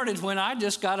all started when I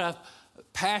just got a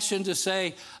passion to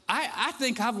say, I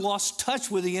think I've lost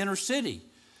touch with the inner city.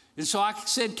 And so I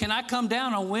said, can I come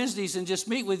down on Wednesdays and just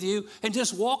meet with you and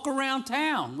just walk around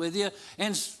town with you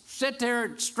and sit there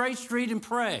at Straight Street and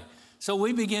pray? So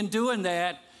we began doing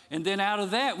that. And then out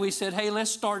of that, we said, hey,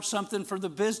 let's start something for the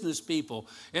business people.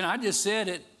 And I just said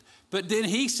it. But then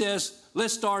he says,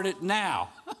 let's start it now.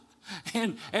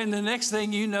 And the next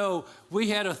thing you know, we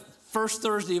had a first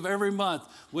Thursday of every month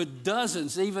with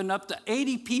dozens, even up to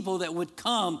 80 people that would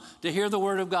come to hear the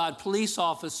word of God, police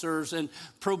officers and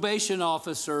probation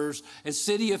officers and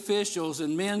city officials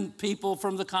and people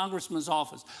from the congressman's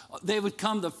office. They would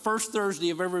come the first Thursday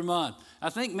of every month. I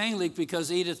think mainly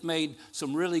because Edith made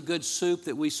some really good soup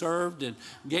that we served and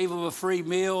gave them a free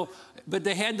meal. But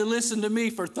they had to listen to me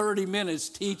for 30 minutes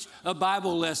teach a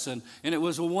Bible lesson, and it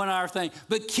was a 1-hour thing.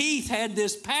 But Keith had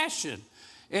this passion.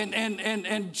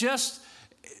 And just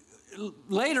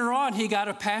later on, he got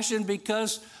a passion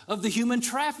because of the human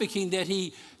trafficking that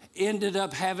he ended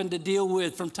up having to deal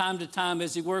with from time to time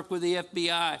as he worked with the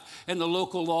FBI and the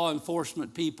local law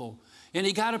enforcement people. And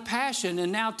he got a passion,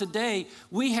 and now today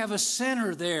we have a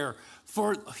center there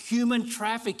for human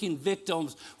trafficking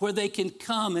victims where they can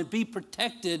come and be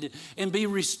protected and be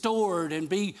restored and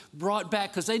be brought back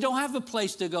because they don't have a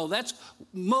place to go.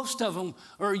 Most of them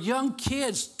are young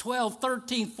kids, 12,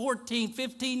 13, 14,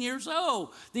 15 years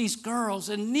old, these girls,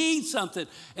 and need something.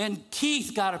 And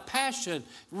Keith got a passion,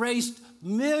 raised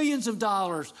millions of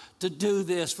dollars to do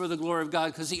this for the glory of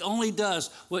God because he only does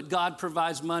what God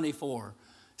provides money for.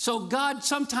 So God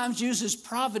sometimes uses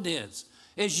providence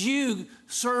as you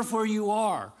serve where you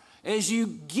are, as you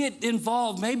get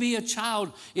involved, maybe a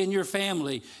child in your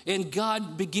family, and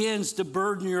God begins to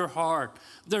burden your heart.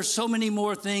 There's so many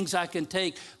more things I can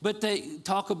take, but they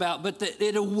talk about, but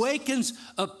it awakens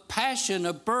a passion,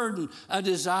 a burden, a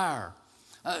desire.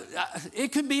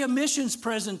 It could be a missions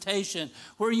presentation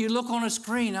where you look on a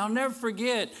screen. I'll never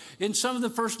forget in some of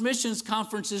the first missions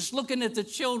conferences looking at the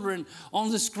children on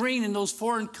the screen in those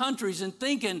foreign countries and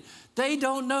thinking they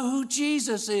don't know who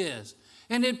Jesus is.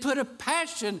 And it put a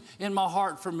passion in my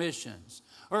heart for missions.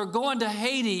 Or going to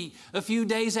Haiti a few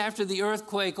days after the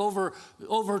earthquake, over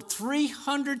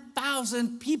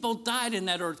 300,000 people died in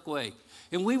that earthquake.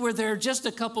 And we were there just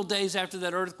a couple days after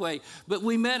that earthquake. But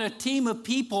we met a team of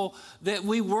people that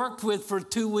we worked with for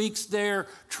 2 weeks there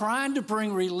trying to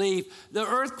bring relief. The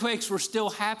earthquakes were still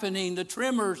happening, the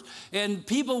tremors, and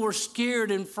people were scared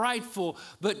and frightful.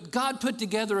 But God put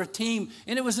together a team,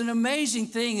 and it was an amazing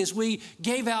thing as we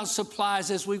gave out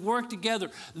supplies, as we worked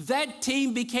together. That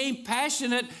team became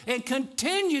passionate and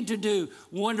continued to do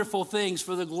wonderful things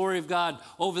for the glory of God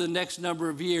over the next number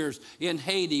of years in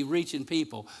Haiti, reaching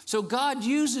people. So God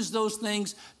uses those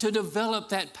things to develop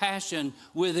that passion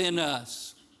within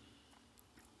us.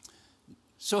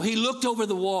 So he looked over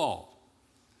the wall.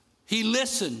 He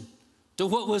listened to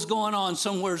what was going on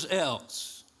somewhere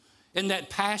else, and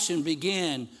that passion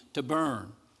began to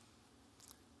burn.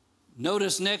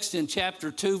 Notice next in chapter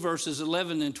 2, verses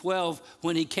 11 and 12,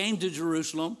 when he came to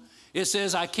Jerusalem, it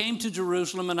says, I came to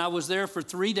Jerusalem and I was there for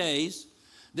 3 days.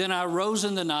 Then I rose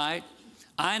in the night,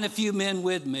 I and a few men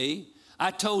with me. I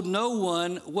told no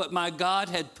one what my God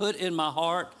had put in my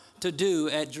heart to do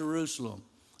at Jerusalem.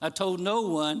 I told no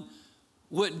one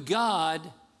what God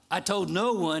had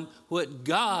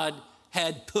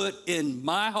put in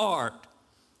my heart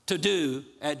to do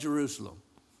at Jerusalem.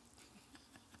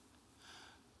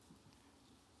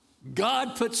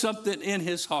 God put something in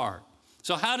his heart.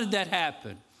 So how did that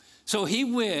happen? So he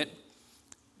went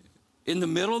in the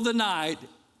middle of the night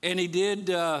and he did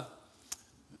a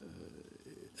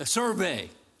survey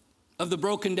of the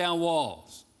broken down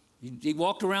walls. He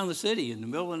walked around the city in the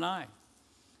middle of the night.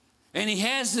 And he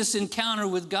has this encounter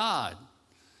with God.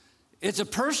 It's a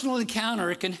personal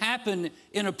encounter. It can happen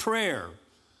in a prayer,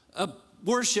 a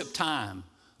worship time,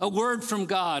 a word from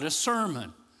God, a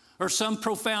sermon, or some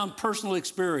profound personal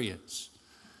experience.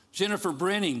 Jennifer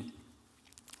Brenning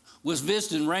was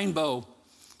visiting Rainbow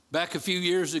back a few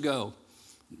years ago.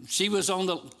 She was on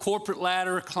the corporate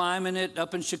ladder, climbing it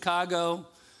up in Chicago.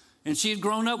 And she had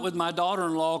grown up with my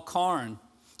daughter-in-law, Karen,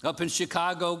 up in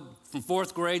Chicago from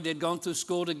 4th grade. They'd gone through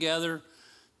school together.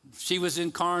 She was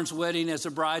in Karen's wedding as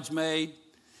a bridesmaid.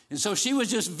 And so she was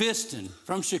just visiting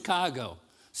from Chicago,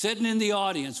 sitting in the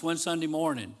audience one Sunday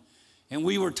morning. And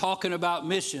we were talking about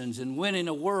missions and winning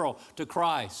a world to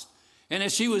Christ. And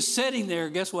as she was sitting there,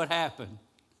 guess what happened?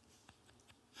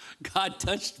 God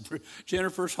touched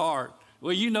Jennifer's heart.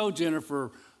 Well, you know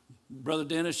Jennifer, Brother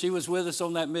Dennis, she was with us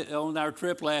on our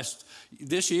trip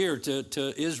this year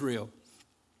to Israel.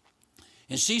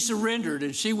 And she surrendered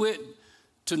and she went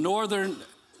to northern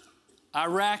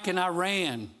Iraq and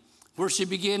Iran, where she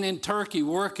began in Turkey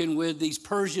working with these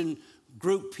Persian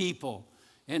group people.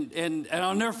 And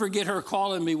I'll never forget her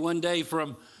calling me one day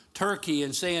from Turkey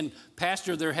and saying,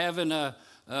 Pastor, they're having a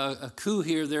coup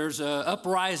here. There's an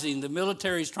uprising. The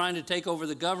military's trying to take over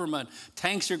the government.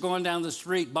 Tanks are going down the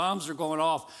street. Bombs are going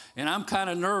off. And I'm kind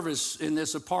of nervous in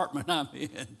this apartment I'm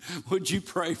in. Would you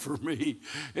pray for me?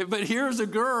 But here's a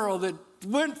girl that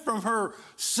went from her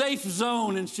safe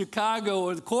zone in Chicago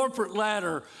and the corporate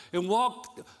ladder and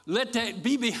let that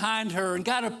be behind her and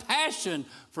got a passion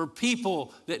for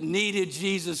people that needed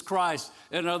Jesus Christ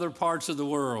in other parts of the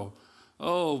world.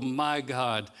 Oh, my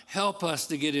God, help us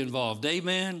to get involved.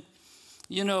 Amen?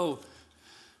 You know,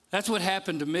 that's what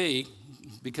happened to me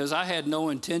because I had no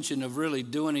intention of really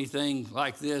doing anything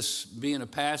like this, being a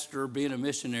pastor, being a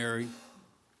missionary.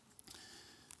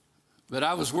 But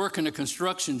I was working a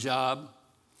construction job,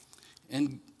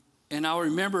 and I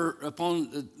remember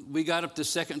we got up to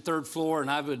second, third floor, and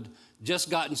I would just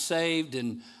gotten saved,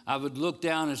 and I would look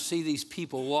down and see these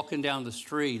people walking down the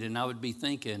street, and I would be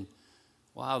thinking,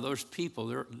 wow, those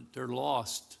people, they're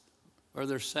lost or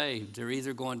they're saved. They're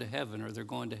either going to heaven or they're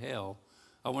going to hell.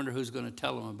 I wonder who's going to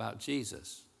tell them about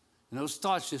Jesus. And those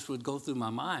thoughts just would go through my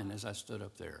mind as I stood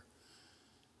up there.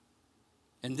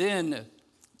 And then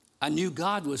I knew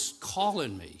God was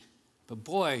calling me. But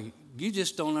boy, you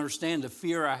just don't understand the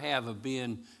fear I have of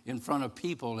being in front of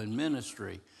people in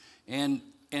ministry. And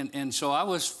so I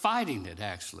was fighting it,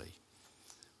 actually.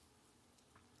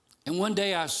 And one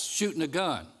day I was shooting a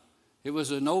gun. It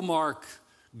was an Omark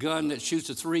gun that shoots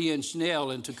a 3-inch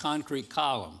nail into concrete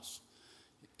columns.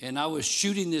 And I was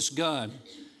shooting this gun.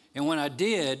 And when I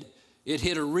did, it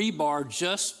hit a rebar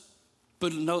just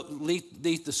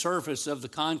beneath the surface of the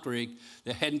concrete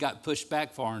that hadn't got pushed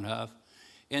back far enough.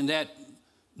 And that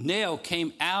nail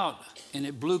came out and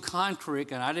it blew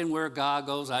concrete, and I didn't wear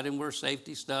goggles, I didn't wear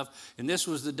safety stuff. And this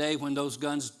was the day when those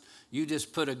guns, you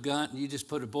just put a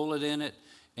bullet in it,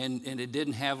 and it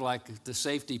didn't have like the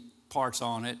safety parts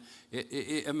on it.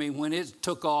 I mean, when it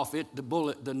took off,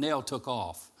 the nail took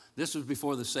off. This was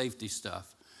before the safety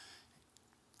stuff.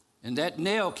 And that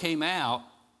nail came out,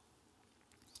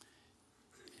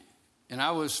 and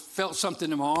I felt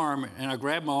something in my arm, and I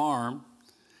grabbed my arm.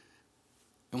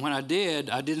 And when I did,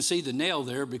 I didn't see the nail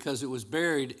there because it was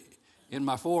buried in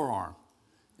my forearm.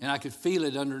 And I could feel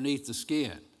it underneath the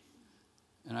skin.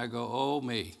 And I go, oh,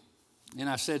 me. And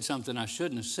I said something I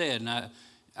shouldn't have said. And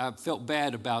I felt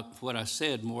bad about what I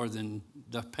said more than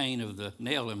the pain of the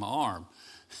nail in my arm.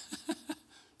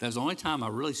 That was the only time I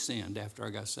really sinned after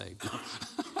I got saved.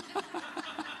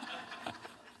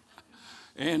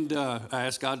 And I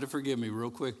asked God to forgive me real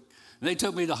quick. And they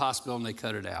took me to the hospital and they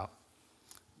cut it out.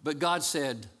 But God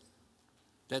said,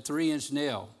 that 3-inch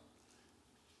nail,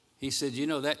 he said, you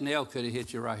know, that nail could have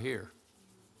hit you right here.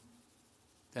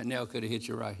 That nail could have hit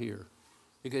you right here.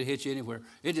 It could have hit you anywhere.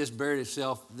 It just buried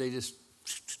itself. They just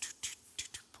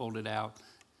pulled it out.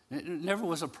 It never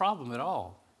was a problem at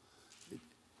all.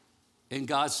 And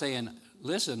God's saying,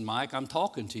 listen, Mike, I'm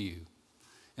talking to you.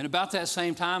 And about that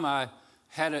same time, I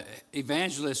had an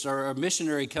evangelist or a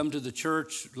missionary come to the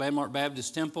church, Landmark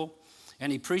Baptist Temple,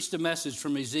 and he preached a message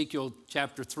from Ezekiel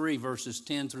chapter 3, verses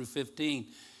 10 through 15.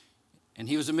 And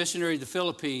he was a missionary to the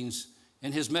Philippines,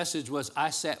 and his message was, I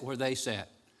sat where they sat.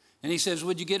 And he says,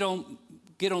 would you get on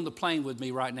the plane with me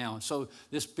right now? And so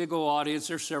this big old audience,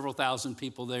 there's several thousand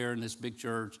people there in this big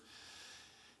church.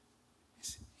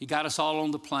 He got us all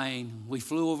on the plane. We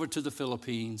flew over to the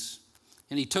Philippines,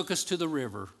 and he took us to the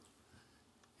river.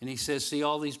 And he says, see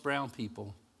all these brown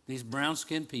people, these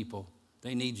brown-skinned people,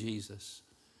 they need Jesus.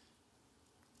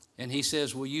 And he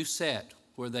says, well, you sat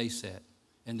where they sat.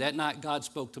 And that night, God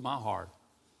spoke to my heart.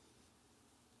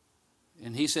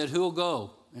 And he said, who will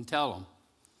go and tell them?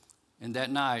 And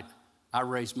that night, I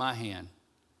raised my hand.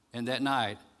 And that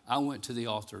night, I went to the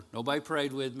altar. Nobody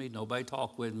prayed with me. Nobody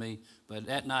talked with me. But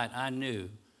that night, I knew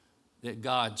that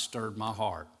God stirred my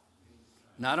heart.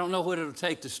 Now, I don't know what it'll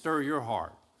take to stir your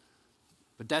heart.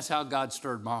 But that's how God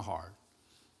stirred my heart.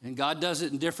 And God does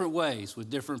it in different ways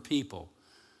with different people.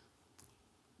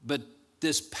 But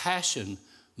this passion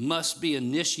must be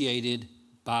initiated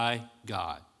by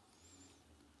God.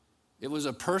 It was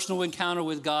a personal encounter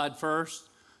with God first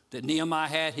that Nehemiah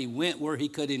had. He went where he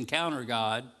could encounter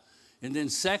God. And then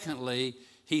secondly,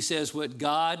 he says, what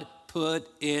God put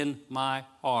in my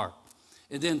heart.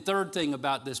 And then third thing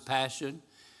about this passion,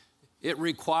 it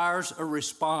requires a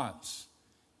response.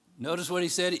 Notice what he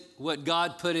said, what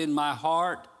God put in my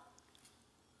heart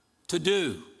to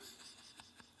do.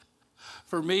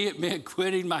 For me, it meant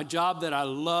quitting my job that I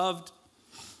loved,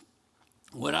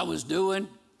 what I was doing,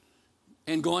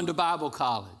 and going to Bible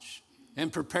college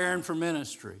and preparing for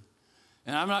ministry.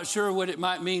 And I'm not sure what it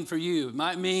might mean for you. It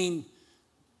might mean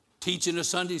teaching a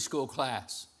Sunday school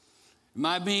class. It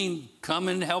might mean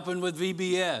coming and helping with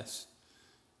VBS.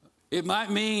 It might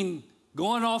mean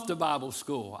going off to Bible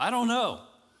school. I don't know.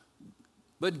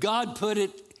 But God put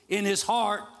it in his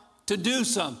heart to do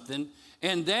something,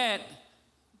 and that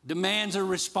demands a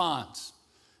response.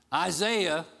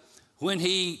 Isaiah,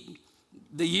 the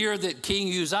year that King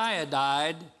Uzziah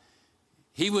died,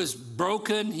 he was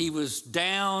broken, he was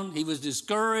down, he was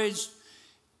discouraged.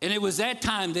 And it was that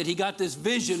time that he got this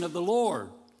vision of the Lord.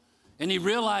 And he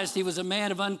realized he was a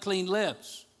man of unclean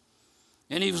lips.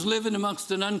 And he was living amongst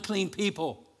an unclean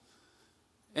people.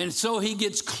 And so he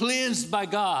gets cleansed by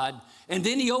God. And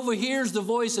then he overhears the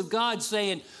voice of God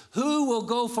saying, who will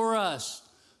go for us?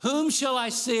 Whom shall I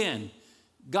send?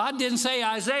 God didn't say,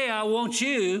 Isaiah, I want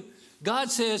you.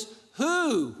 God says,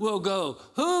 who will go?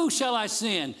 Who shall I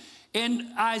send? And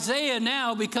Isaiah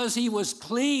now, because he was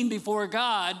clean before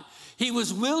God, he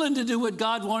was willing to do what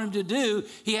God wanted him to do.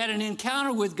 He had an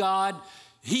encounter with God.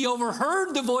 He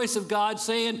overheard the voice of God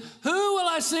saying, who will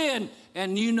I send?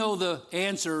 And you know the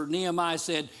answer. Nehemiah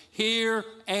said, here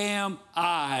am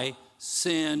I,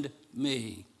 send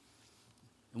me.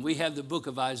 And we have the book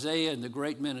of Isaiah and the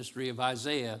great ministry of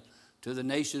Isaiah to the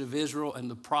nation of Israel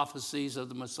and the prophecies of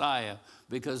the Messiah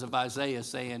because of Isaiah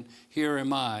saying, here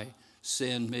am I,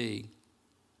 send me.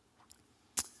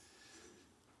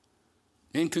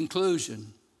 In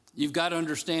conclusion, you've got to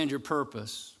understand your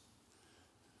purpose,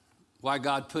 why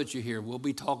God put you here. We'll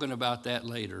be talking about that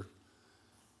later.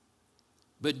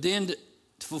 But then to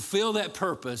fulfill that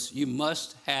purpose, you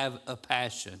must have a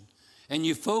passion. And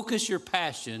you focus your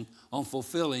passion on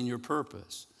fulfilling your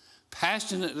purpose.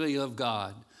 Passionately love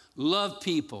God, love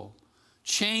people,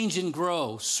 change and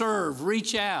grow, serve,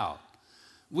 reach out.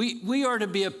 We are to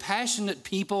be a passionate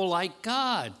people like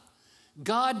God.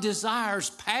 God desires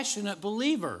passionate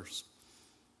believers.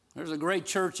 There's a great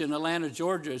church in Atlanta,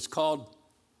 Georgia. It's called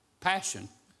Passion.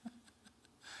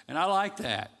 And I like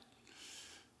that.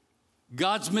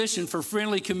 God's mission for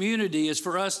Friendly Community is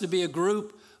for us to be a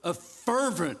group of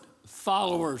fervent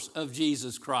followers of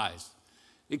Jesus Christ,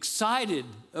 excited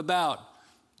about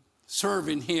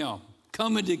serving Him,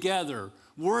 coming together,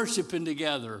 worshiping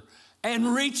together,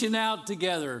 and reaching out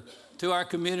together to our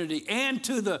community and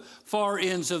to the far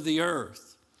ends of the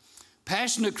earth.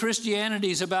 Passionate Christianity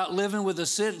is about living with a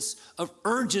sense of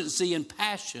urgency and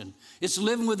passion. It's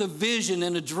living with a vision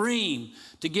and a dream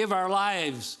to give our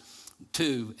lives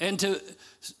to and to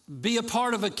be a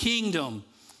part of a kingdom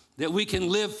that we can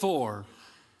live for,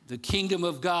 the kingdom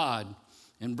of God,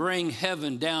 and bring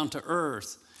heaven down to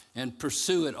earth and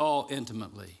pursue it all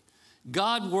intimately.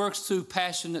 God works through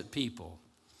passionate people.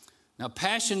 Now,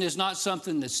 passion is not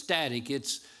something that's static.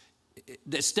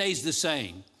 That stays the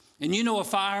same. And you know a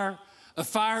fire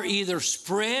either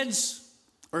spreads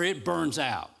or it burns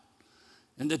out.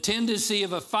 And the tendency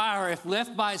of a fire, if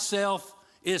left by itself,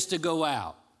 is to go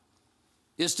out.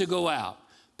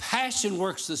 Passion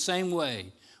works the same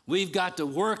way. We've got to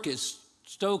work it,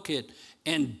 stoke it,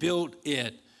 and build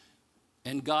it.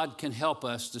 And God can help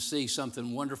us to see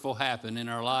something wonderful happen in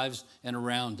our lives and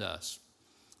around us.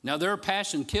 Now, there are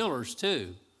passion killers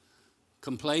too.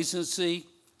 Complacency,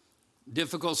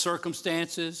 difficult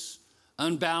circumstances,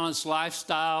 unbalanced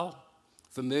lifestyle,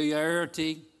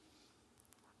 familiarity,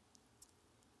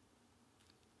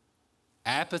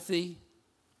 apathy.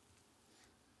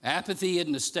 Apathy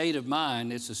isn't a state of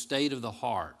mind, it's a state of the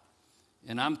heart.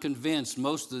 And I'm convinced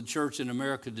most of the church in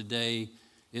America today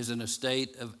is in a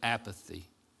state of apathy.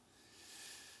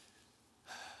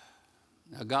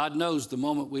 Now, God knows the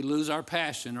moment we lose our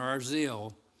passion or our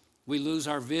zeal, we lose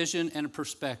our vision and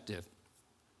perspective.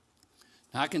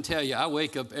 Now, I can tell you, I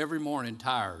wake up every morning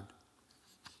tired.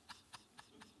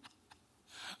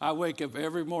 I wake up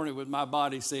every morning with my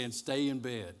body saying, stay in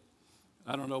bed.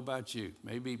 I don't know about you.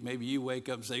 Maybe you wake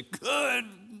up and say, good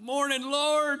morning,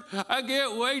 Lord. I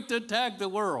can't wait to attack the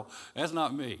world. That's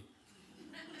not me.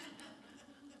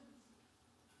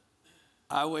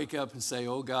 I wake up and say,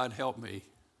 oh, God, help me.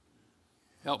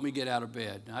 Help me get out of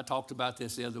bed. And I talked about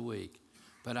this the other week.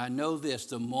 But I know this,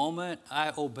 the moment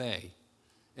I obey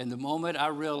and the moment I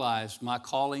realize my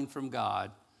calling from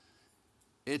God,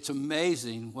 it's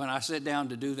amazing when I sit down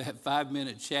to do that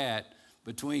 5-minute chat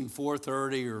between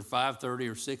 4:30 or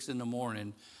 5:30 or 6 in the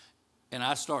morning, and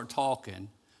I start talking.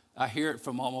 I hear it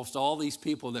from almost all these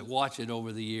people that watch it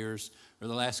over the years or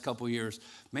the last couple of years.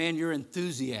 Man, your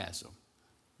enthusiasm.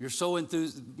 You're so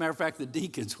enthused. Matter of fact, the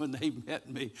deacons, when they met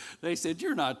me, they said,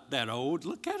 you're not that old.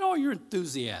 Look at all your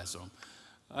enthusiasm.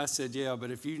 I said, yeah, but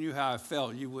if you knew how I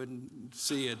felt, you wouldn't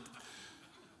see it.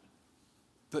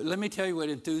 But let me tell you what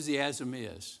enthusiasm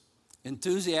is.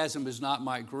 Enthusiasm is not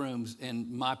my Grooms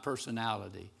and my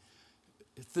personality.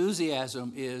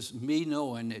 Enthusiasm is me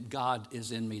knowing that God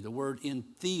is in me. The word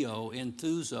entheo,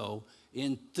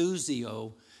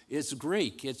 enthusio, it's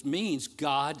Greek. It means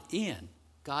God in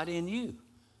you.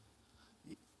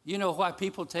 You know why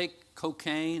people take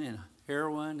cocaine and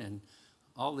heroin and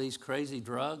all these crazy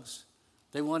drugs?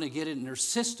 They want to get it in their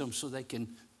system so they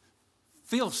can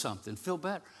feel something, feel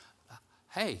better.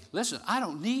 Hey, listen, I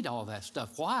don't need all that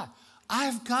stuff. Why?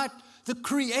 I've got the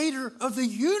creator of the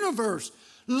universe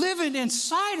living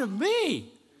inside of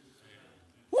me.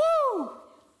 Woo!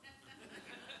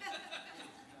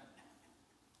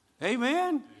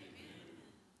 Amen?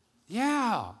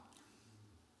 Yeah.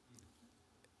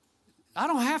 I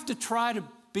don't have to try to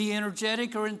be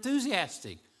energetic or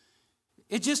enthusiastic.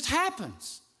 It just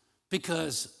happens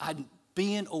because I'm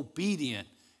being obedient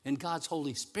and God's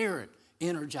Holy Spirit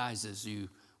energizes you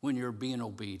when you're being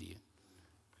obedient.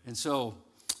 And so,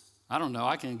 I don't know,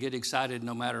 I can get excited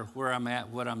no matter where I'm at,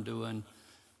 what I'm doing,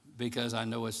 because I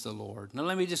know it's the Lord. Now,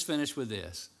 let me just finish with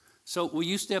this. So, will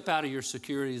you step out of your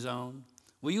security zone?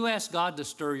 Will you ask God to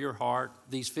stir your heart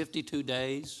these 52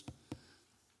 days?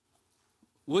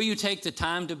 Will you take the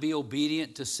time to be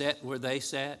obedient to sit where they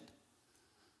sat?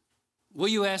 Will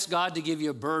you ask God to give you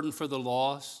a burden for the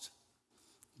lost?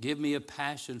 Give me a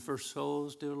passion for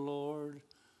souls, dear Lord.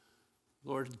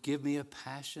 Lord, give me a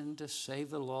passion to save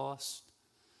the lost.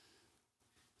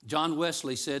 John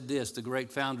Wesley said this, the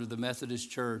great founder of the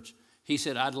Methodist Church. He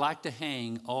said, I'd like to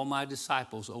hang all my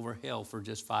disciples over hell for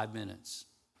just 5 minutes.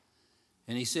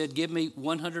 And he said, give me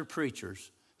 100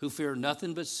 preachers who fear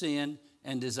nothing but sin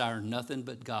and desire nothing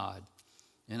but God.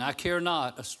 And I care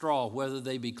not a straw whether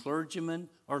they be clergymen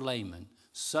or laymen.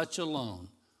 Such alone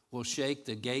will shake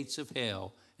the gates of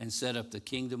hell and set up the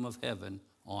kingdom of heaven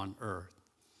on earth.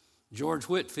 George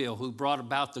Whitefield, who brought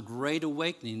about the Great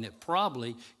Awakening that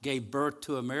probably gave birth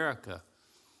to America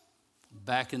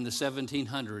back in the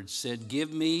 1700s, said,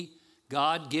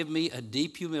 God, give me a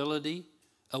deep humility,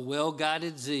 a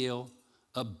well-guided zeal,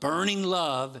 a burning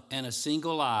love, and a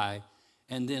single eye,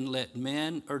 and then let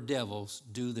men or devils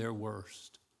do their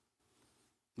worst.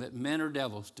 Let men or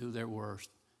devils do their worst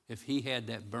if he had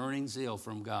that burning zeal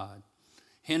from God.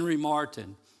 Henry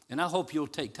Martyn, and I hope you'll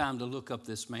take time to look up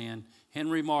this man.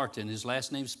 Henry Martyn, his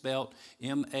last name spelled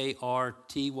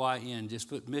M-A-R-T-Y-N. Just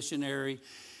put missionary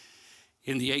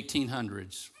in the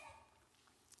 1800s.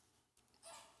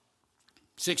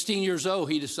 16 years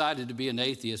old, he decided to be an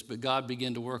atheist, but God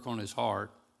began to work on his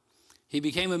heart. He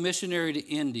became a missionary to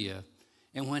India,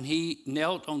 and when he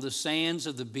knelt on the sands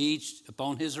of the beach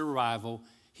upon his arrival,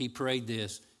 he prayed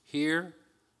this, here,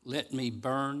 let me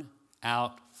burn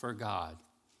out for God.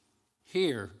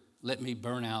 Here, let me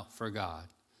burn out for God.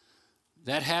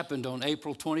 That happened on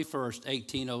April 21st,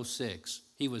 1806.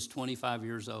 He was 25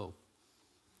 years old.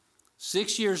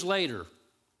 6 years later,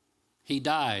 he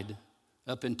died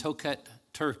up in Tokat,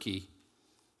 Turkey,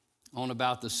 on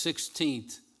about the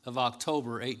 16th of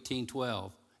October,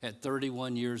 1812, at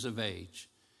 31 years of age.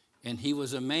 And he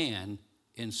was a man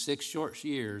in 6 short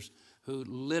years who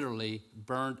literally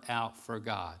burned out for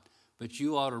God. But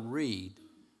you ought to read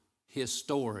his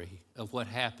story of what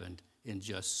happened in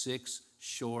just 6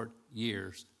 short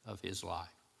years of his life.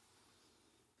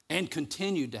 And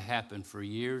continued to happen for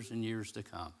years and years to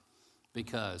come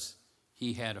because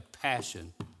he had a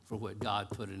passion for what God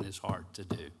put in his heart to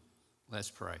do. Let's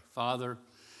pray. Father,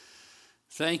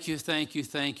 thank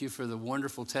you for the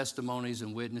wonderful testimonies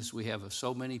and witness we have of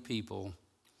so many people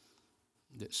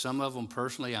that some of them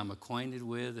personally I'm acquainted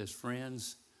with as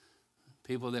friends,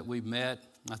 people that we've met.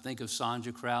 I think of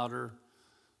Sandra Crowder.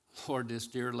 Lord, this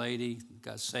dear lady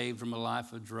got saved from a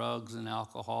life of drugs and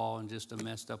alcohol and just a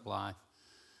messed up life.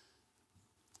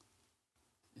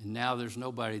 And now there's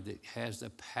nobody that has the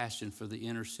passion for the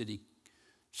inner city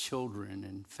children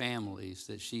and families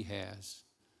that she has,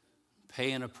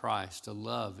 paying a price to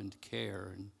love and to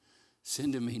care and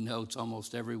sending me notes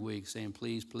almost every week saying,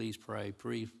 please pray.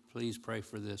 Please pray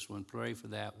for this one. Pray for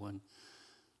that one.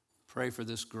 Pray for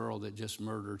this girl that just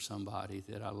murdered somebody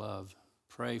that I love.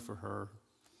 Pray for her.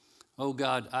 Oh,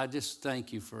 God, I just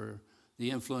thank you for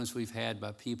the influence we've had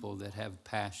by people that have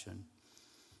passion.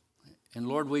 And,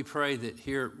 Lord, we pray that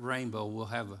here at Rainbow we'll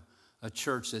have a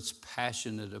church that's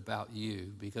passionate about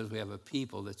you because we have a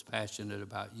people that's passionate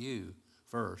about you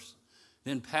first,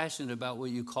 then passionate about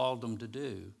what you called them to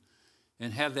do,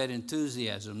 and have that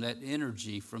enthusiasm, that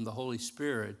energy from the Holy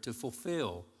Spirit to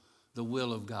fulfill the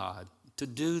will of God, to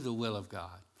do the will of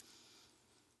God.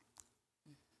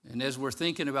 And as we're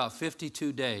thinking about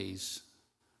 52 days,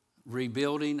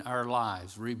 rebuilding our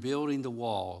lives, rebuilding the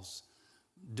walls,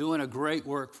 doing a great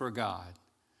work for God,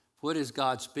 what is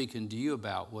God speaking to you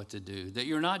about what to do that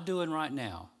you're not doing right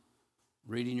now?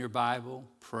 Reading your Bible,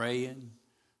 praying,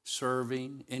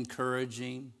 serving,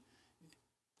 encouraging.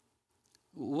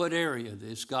 What area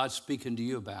is God speaking to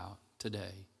you about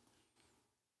today?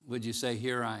 Would you say,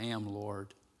 here I am,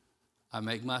 Lord. I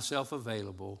make myself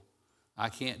available. I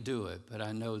can't do it, but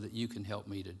I know that you can help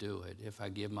me to do it if I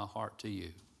give my heart to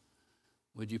you.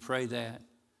 Would you pray that?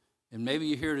 And maybe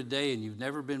you're here today and you've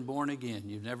never been born again.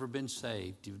 You've never been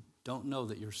saved. You don't know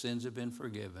that your sins have been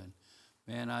forgiven.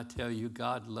 Man, I tell you,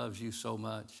 God loves you so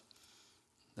much.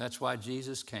 That's why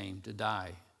Jesus came to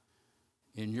die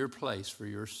in your place for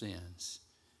your sins.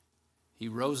 He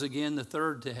rose again the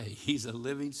third day. He's a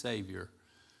living Savior.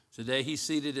 Today he's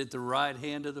seated at the right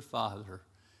hand of the Father.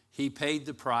 He paid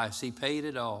the price. He paid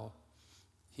it all.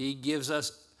 He gives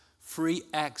us free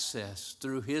access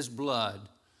through his blood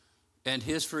and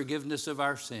his forgiveness of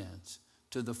our sins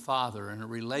to the Father in a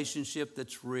relationship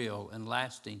that's real and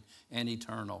lasting and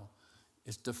eternal.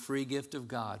 It's the free gift of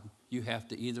God. You have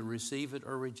to either receive it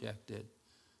or reject it.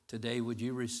 Today, would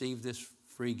you receive this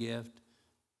free gift?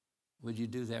 Would you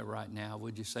do that right now?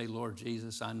 Would you say, Lord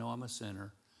Jesus, I know I'm a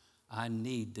sinner. I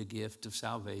need the gift of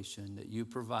salvation that you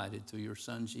provided through your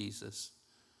Son Jesus.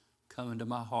 Come into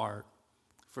my heart.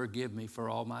 Forgive me for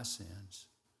all my sins.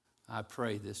 I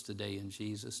pray this today in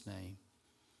Jesus' name.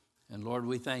 And Lord,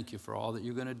 we thank you for all that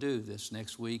you're going to do this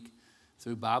next week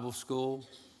through Bible school.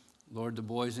 Lord, the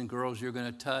boys and girls you're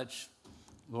going to touch.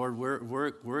 Lord,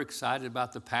 we're excited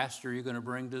about the pastor you're going to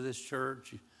bring to this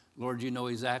church. Lord, you know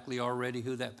exactly already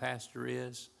who that pastor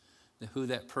is, who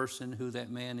that person, who that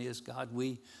man is. God,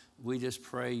 we just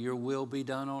pray your will be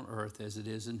done on earth as it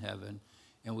is in heaven.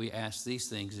 And we ask these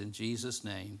things in Jesus'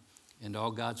 name. And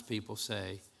all God's people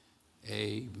say,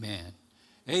 amen.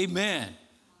 Amen.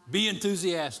 Be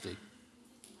enthusiastic.